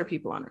making sure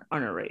people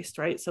aren't erased,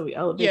 right? So we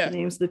elevate the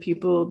names of the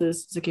people.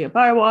 There's Zakiya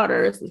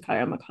Bywater, the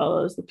Kaya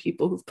McCullough, the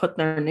people who've put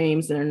their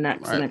names and their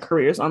necks and their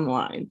careers on the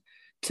line,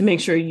 to make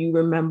sure you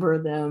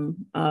remember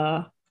them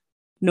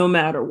no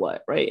matter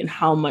what, right? And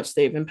how much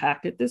they've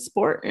impacted this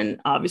sport,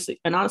 and honestly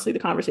the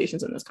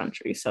conversations in this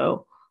country.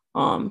 So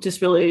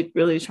just really,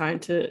 really trying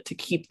to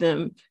keep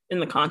them in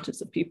the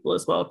conscience of people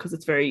as well, because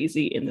it's very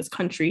easy in this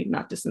country,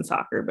 not just in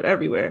soccer, but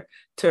everywhere,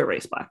 to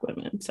erase Black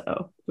women.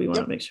 So we want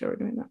to make sure we're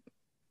doing that.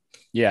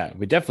 Yeah,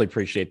 we definitely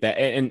appreciate that.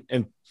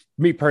 And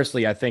me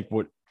personally, I think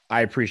what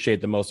I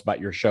appreciate the most about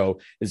your show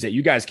is that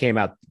you guys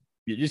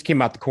just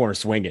came out the corner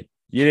swinging.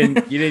 You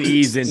didn't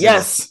ease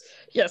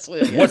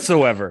into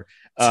whatsoever.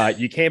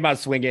 You came out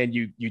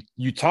swinging.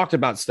 You talked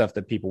about stuff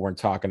that people weren't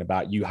talking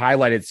about. You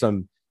highlighted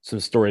some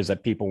stories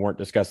that people weren't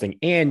discussing.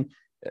 And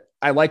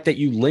I like that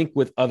you link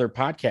with other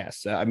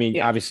podcasts.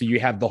 Obviously you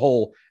have the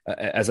whole,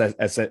 as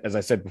I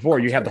said before,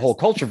 you have the whole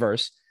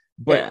Cultureverse.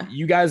 But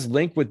you guys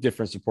link with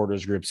different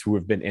supporters groups who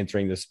have been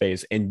entering the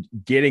space and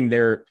getting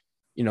their,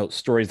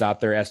 stories out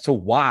there as to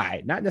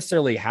why, not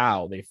necessarily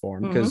how they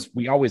formed, because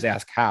we always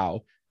ask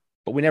how,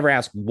 but we never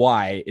ask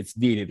why it's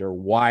needed or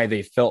why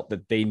they felt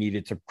that they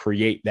needed to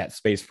create that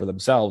space for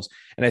themselves.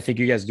 And I think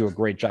you guys do a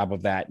great job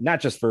of that, not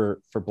just for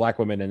Black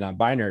women and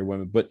non-binary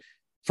women, but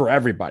for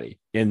everybody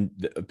in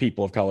the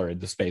people of color in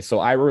the space. So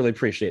I really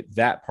appreciate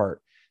that part.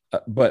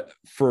 But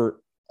for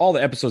all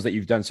the episodes that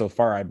you've done so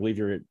far, I believe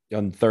you're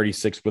on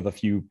 36 with a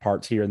few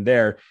parts here and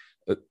there.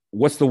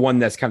 What's the one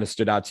that's kind of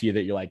stood out to you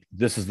that you're like,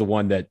 this is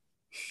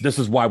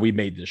why we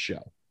made this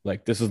show?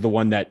 Like, this is the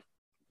one that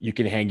you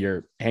can hang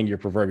your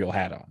proverbial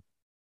hat on.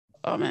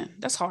 Oh man,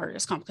 that's hard.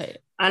 It's complicated.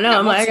 I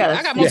know. I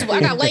got multiple. I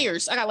got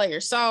layers.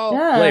 So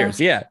layers.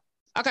 Yeah.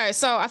 Okay.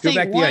 So I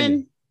think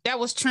one that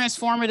was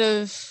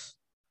transformative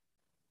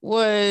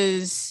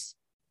was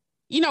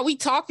we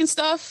talk and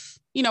stuff.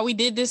 We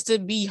did this to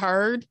be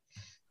heard.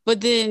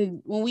 But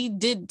then when we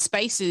did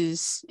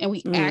spaces and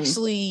we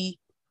actually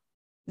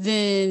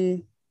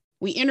then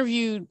we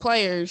interviewed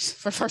players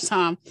for the first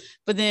time,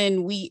 but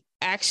then we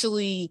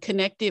actually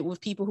connected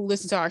with people who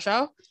listen to our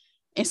show.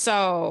 And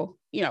so,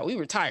 we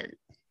were tired.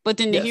 But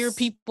then to hear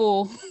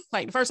people,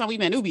 like the first time we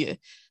met Nubia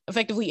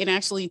effectively and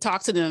actually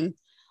talk to them,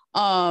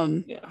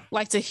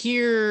 like to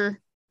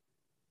hear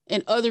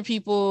and other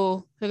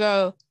people to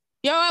go,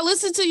 yo, I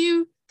listen to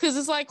you because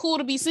it's like cool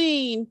to be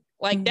seen.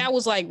 Like that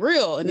was like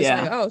real. And it's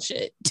like, oh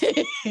shit.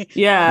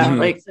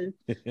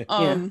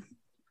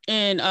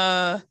 And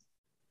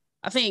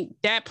I think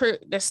that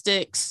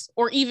sticks,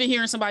 or even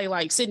hearing somebody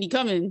like Sydney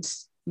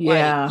Cummins.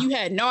 Like, you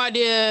had no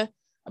idea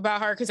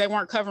about her because they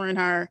weren't covering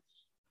her.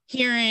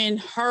 Hearing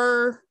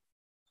her,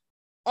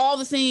 all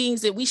the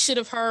things that we should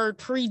have heard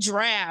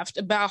pre-draft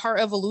about her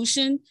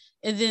evolution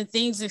and then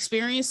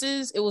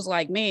experiences, it was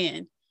like,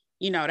 man,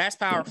 that's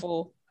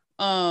powerful.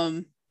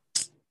 Other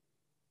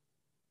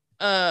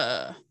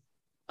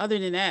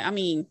than that, all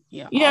these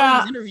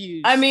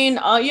interviews.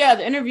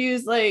 The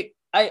interviews, like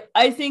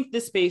I think the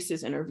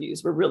Spaces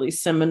interviews were really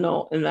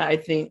seminal in that I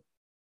think,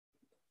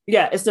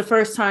 it's the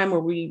first time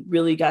where we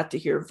really got to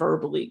hear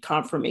verbally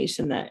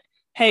confirmation that,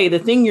 hey, the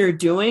thing you're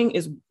doing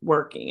is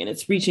working and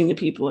it's reaching the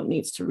people it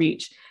needs to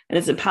reach. And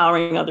it's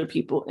empowering other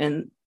people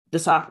in the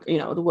soccer, the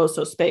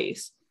WOSO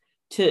space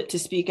to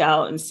speak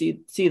out and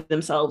see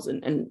themselves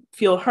and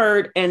feel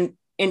heard and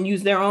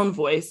use their own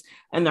voice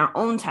and their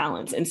own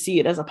talents and see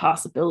it as a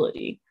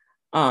possibility.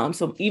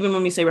 So even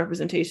when we say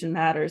representation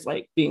matters,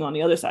 like being on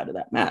the other side of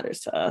that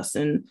matters to us.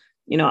 And,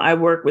 I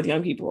work with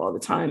young people all the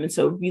time. And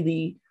so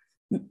really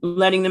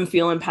letting them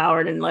feel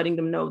empowered and letting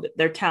them know that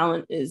their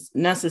talent is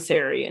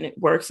necessary and it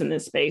works in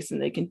this space and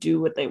they can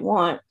do what they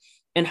want,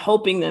 and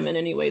helping them in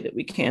any way that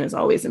we can is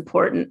always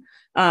important.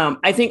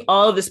 I think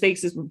all of the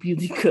spaces were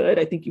really good.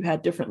 I think you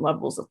had different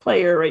levels of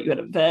player, right? You had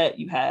a vet,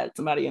 you had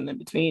somebody in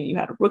between, you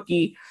had a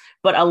rookie,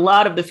 but a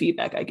lot of the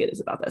feedback I get is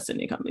about that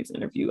Sydney Cummings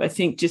interview. I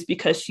think just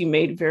because she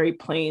made very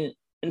plain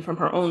and from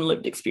her own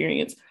lived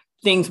experience,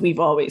 things we've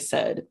always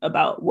said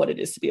about what it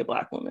is to be a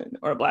Black woman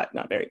or a Black,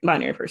 not very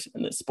binary person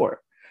in this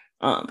sport.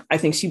 I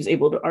think she was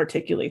able to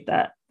articulate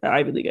that. The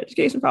Ivy League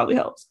education probably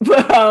helps,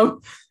 but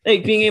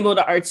like being able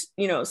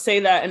to say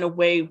that in a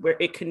way where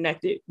it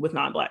connected with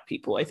non-Black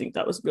people, I think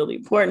that was really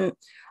important.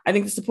 I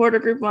think the supporter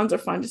group ones are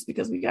fun just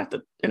because we got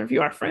to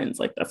interview our friends.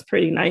 Like that's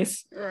pretty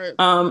nice. Right.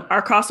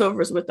 Our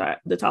crossovers with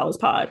the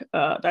Tallest Pod,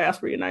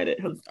 Diaspora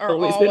United, have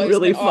always been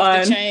really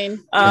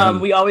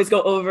fun. We always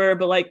go over,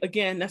 but like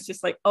again, that's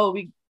just like, oh,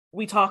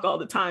 we talk all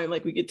the time.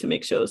 Like we get to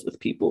make shows with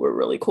people we're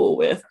really cool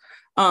with.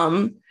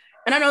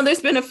 And I know there's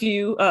been a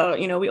few,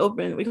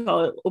 we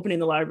call it opening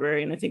the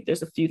library. And I think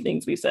there's a few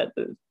things we said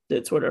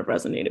that sort of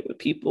resonated with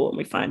people. And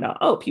we find out,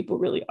 oh, people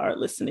really are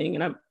listening.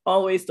 And I'm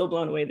always still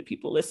blown away that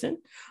people listen.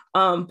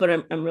 But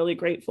I'm really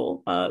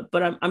grateful.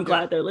 But I'm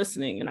glad they're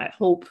listening. And I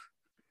hope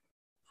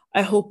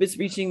it's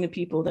reaching the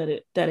people that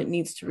it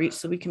needs to reach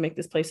so we can make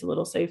this place a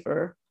little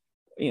safer,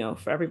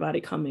 for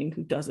everybody coming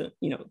who doesn't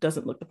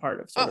look the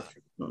part of sort of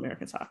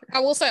American soccer.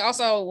 I will say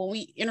also, when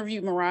we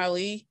interviewed Mariah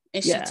Lee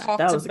and she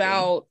talked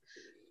about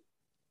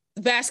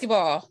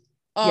basketball.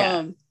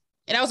 And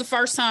that was the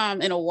first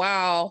time in a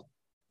while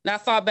that I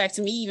thought back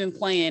to me even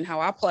playing how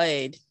I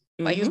played.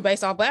 Like it was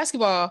based off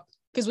basketball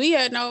because we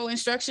had no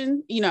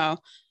instruction,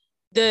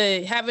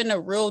 having a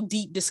real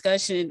deep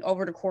discussion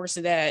over the course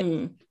of that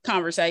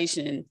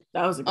conversation.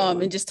 That was a good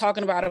one. And just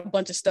talking about a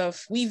bunch of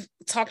stuff we've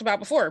talked about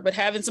before, but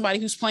having somebody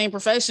who's playing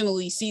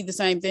professionally see the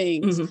same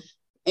things.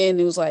 And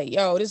it was like,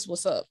 yo, this is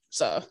what's up.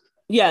 So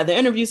yeah, the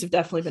interviews have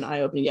definitely been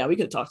eye-opening. Yeah, we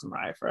could talk to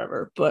Mariah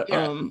forever. But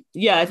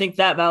I think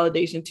that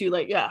validation too,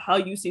 like, how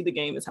you see the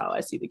game is how I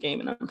see the game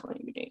and I'm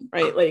playing the game,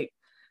 right? Like,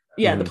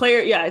 the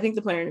player, I think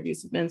the player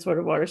interviews have been sort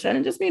of watershed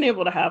and just being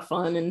able to have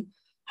fun and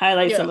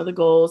highlight some of the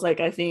goals. Like,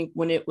 I think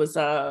when it was,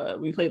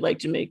 we played like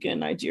Jamaica and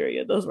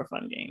Nigeria, those were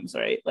fun games,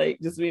 right? Like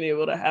just being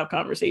able to have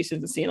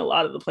conversations and seeing a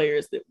lot of the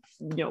players that,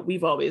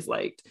 we've always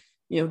liked,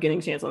 getting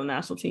a chance on the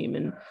national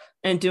team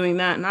and doing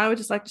that. And I would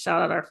just like to shout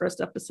out our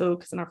first episode,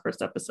 because in our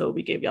first episode,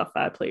 we gave y'all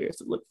 5 players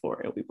to look for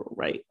and we were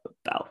right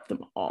about them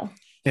all.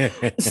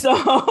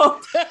 So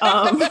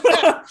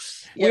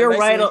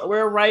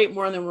we're right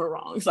more than we're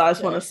wrong. So I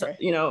just want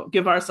to,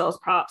 give ourselves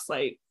props.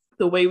 Like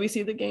the way we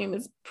see the game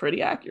is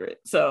pretty accurate.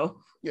 So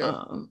we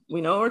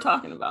know what we're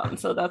talking about. And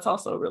so that's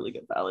also a really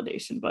good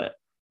validation. But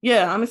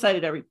yeah, I'm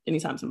excited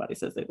anytime somebody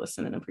says they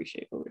listen and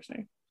appreciate what we're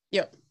saying.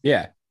 Yep.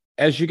 Yeah.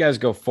 As you guys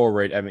go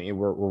forward, I mean,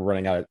 we're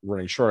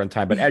running short on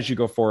time, but as you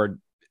go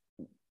forward,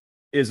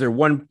 is there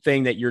one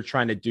thing that you're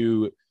trying to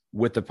do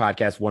with the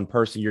podcast, one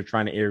person you're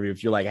trying to interview?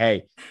 If you're like,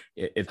 hey,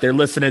 if they're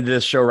listening to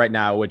this show right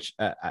now, which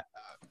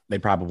they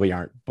probably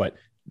aren't, but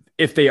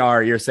if they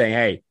are, you're saying,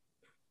 hey,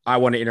 I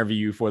want to interview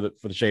you for the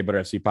Shea Butter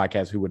FC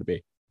podcast, who would it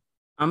be?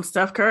 I'm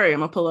Steph Curry.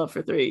 I'm gonna pull up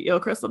for 3. Yo,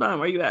 Crystal Dunn,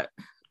 where you at?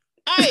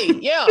 Hey,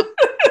 yeah.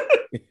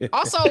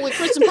 Also with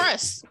Christian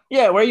Press.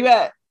 Yeah, where you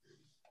at?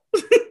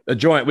 A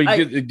joint. We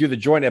do the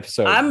joint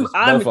episode. I'm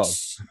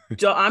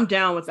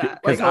down with that.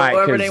 Like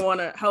however they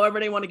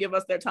want to give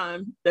us their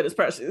time that is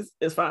precious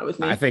is fine with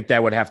me. I think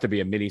that would have to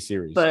be a mini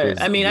series. But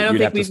I mean, I don't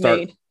think we've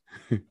made.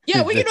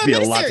 Yeah, we can do a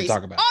mini series.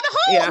 All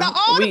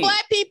the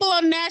black people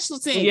on the national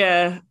team.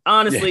 Yeah,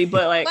 honestly,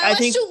 but like I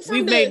think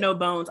we've made no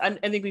bones. I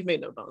think we've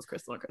made no bones.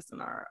 Crystal and Kristen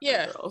are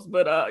girls,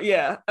 but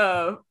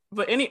but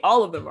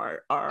all of them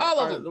are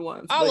the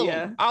ones. All of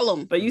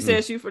them. But you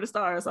said shoot for the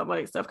stars. I'm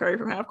like Steph Curry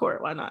from half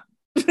court. Why not?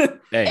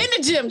 Hey. In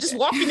the gym, just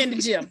walking in the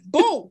gym.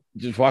 Boom.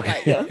 Just walking.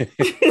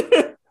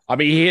 I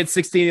mean, he hit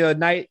 16 the other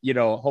night.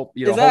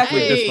 Hopefully this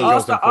one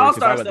goes to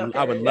 40.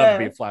 I would love to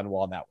be a fly on the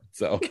wall on that one.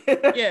 So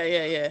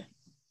yeah.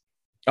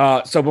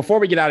 So before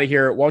we get out of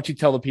here, why don't you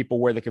tell the people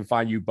where they can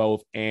find you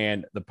both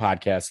and the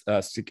podcast?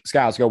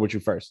 Sky, let's go with you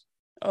first.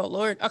 Oh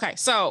Lord. Okay,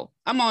 so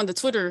I'm on the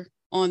Twitter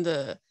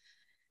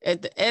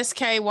at the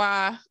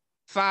SKY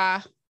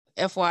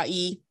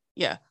FYE.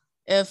 Yeah,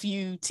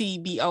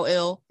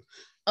 FUTBOL.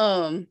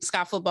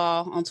 Sky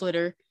Football on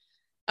Twitter.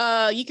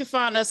 You can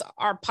find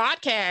our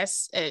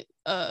podcast at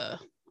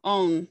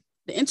on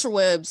the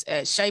interwebs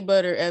at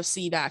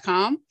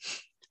sheabutterfc.com.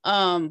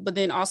 But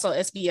then also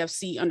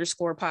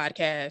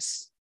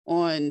SBFC_podcast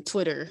on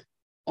Twitter,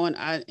 on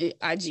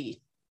IG.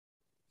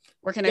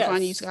 Where can I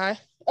find you, Sky?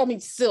 I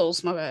mean,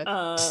 Sills, my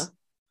bad.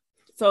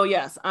 So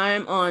yes,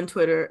 I'm on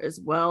Twitter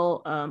as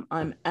well.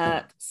 I'm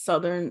at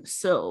Southern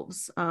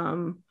Silves.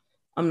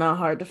 I'm not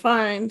hard to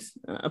find,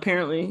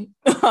 apparently.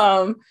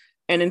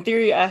 And in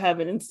theory, I have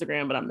an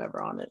Instagram, but I'm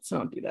never on it, so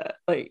don't do that.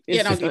 Like,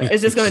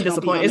 it's just going to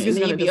disappoint. It's just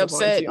going to be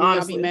upset.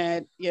 Honestly, be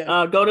mad.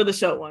 Yeah. Go to the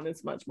show one;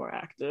 it's much more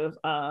active.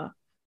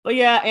 But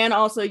yeah, and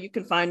also you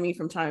can find me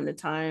from time to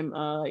time.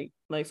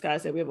 Like Sky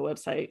said, we have a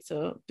website,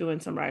 so doing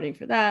some writing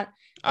for that.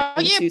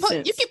 You can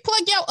plug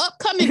your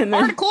upcoming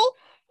article.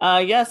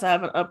 Yes, I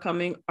have an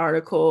upcoming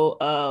article.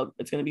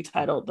 It's going to be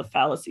titled "The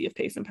Fallacy of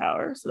Pace and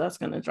Power," so that's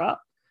going to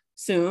drop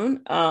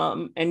soon.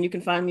 And you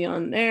can find me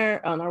on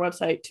there on our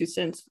website, 2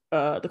 Cents,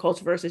 the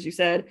Cultureverse, as you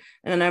said.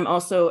 And then I'm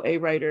also a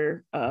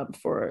writer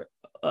for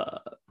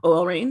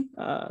OL Reign,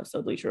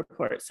 so Bleacher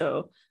Report.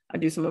 So I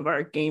do some of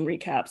our game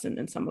recaps and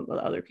then some of the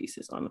other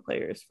pieces on the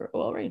players for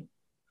OL Reign.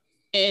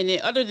 And then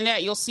other than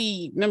that, you'll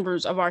see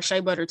members of our Shea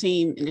Butter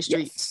team in the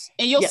streets. Yes.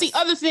 And you'll see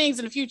other things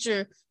in the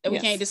future that we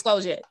can't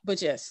disclose yet.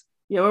 But yes.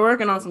 Yeah, we're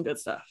working on some good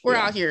stuff. We're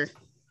out here.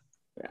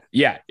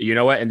 Yeah, you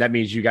know what? And that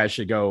means you guys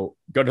should go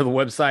to the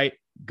website,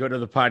 go to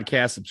the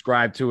podcast,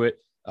 subscribe to it.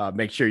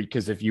 Make sure,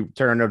 because if you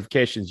turn on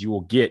notifications, you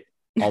will get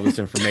all this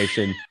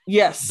information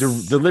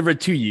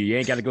delivered to you. You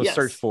ain't got to go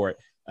search for it.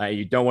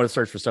 You don't want to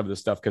search for some of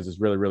this stuff because it's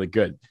really, really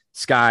good.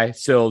 Sky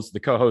Sills, the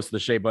co-host of the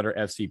Shea Butter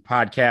FC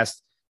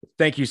podcast.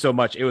 Thank you so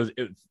much. It was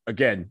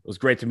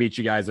great to meet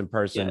you guys in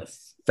person.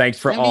 Yes. Thanks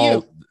for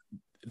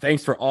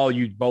all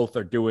you both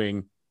are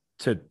doing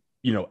to,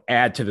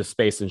 add to the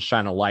space and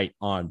shine a light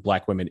on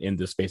Black women in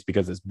this space,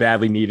 because it's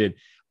badly needed.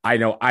 I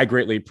know I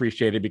greatly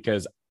appreciate it,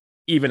 because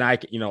even I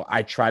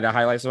try to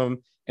highlight some of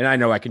them, and I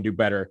know I can do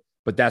better,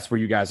 but that's where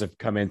you guys have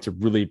come in to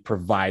really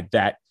provide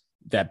that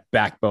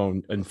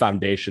backbone and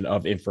foundation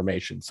of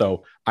information.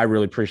 So I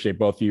really appreciate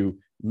both of you,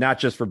 not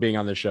just for being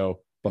on the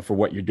show, but for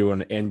what you're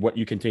doing and what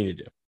you continue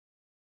to do.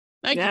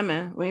 Thank you,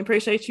 man. We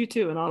appreciate you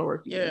too and all the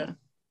work you do.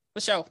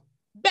 For sure.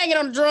 Bang it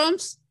on the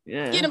drums.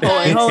 Yeah,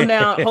 holding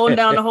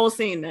down the whole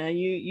scene, man.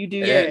 You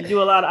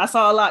do a lot. I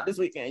saw a lot this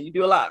weekend. You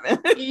do a lot, man.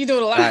 You do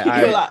a lot. You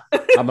do a lot.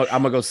 I'm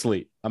gonna go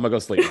sleep. I'm gonna go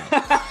sleep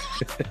now.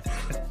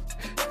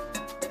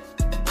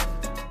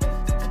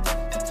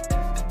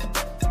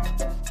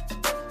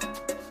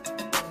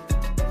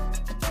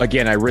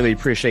 Again, I really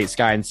appreciate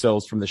Sky and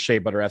Sills from the Shea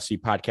Butter FC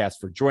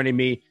podcast for joining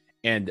me.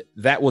 And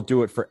that will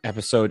do it for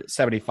episode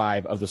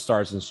 75 of the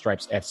Stars and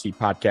Stripes FC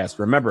podcast.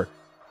 Remember,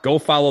 go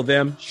follow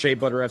them, Shea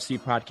Butter FC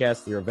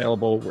podcast. They're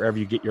available wherever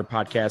you get your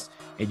podcasts.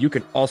 And you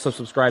can also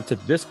subscribe to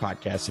this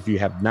podcast if you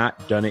have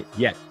not done it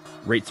yet.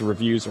 Rates and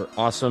reviews are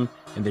awesome,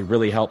 and they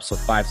really help. So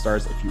 5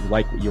 stars if you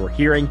like what you're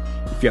hearing.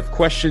 If you have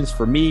questions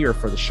for me or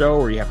for the show,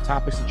 or you have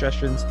topic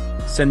suggestions,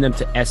 send them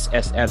to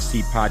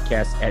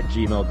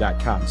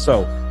ssfcpodcast@gmail.com.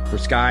 So for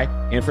Sky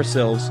and for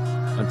Sills,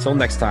 until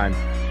next time,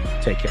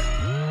 take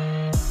care.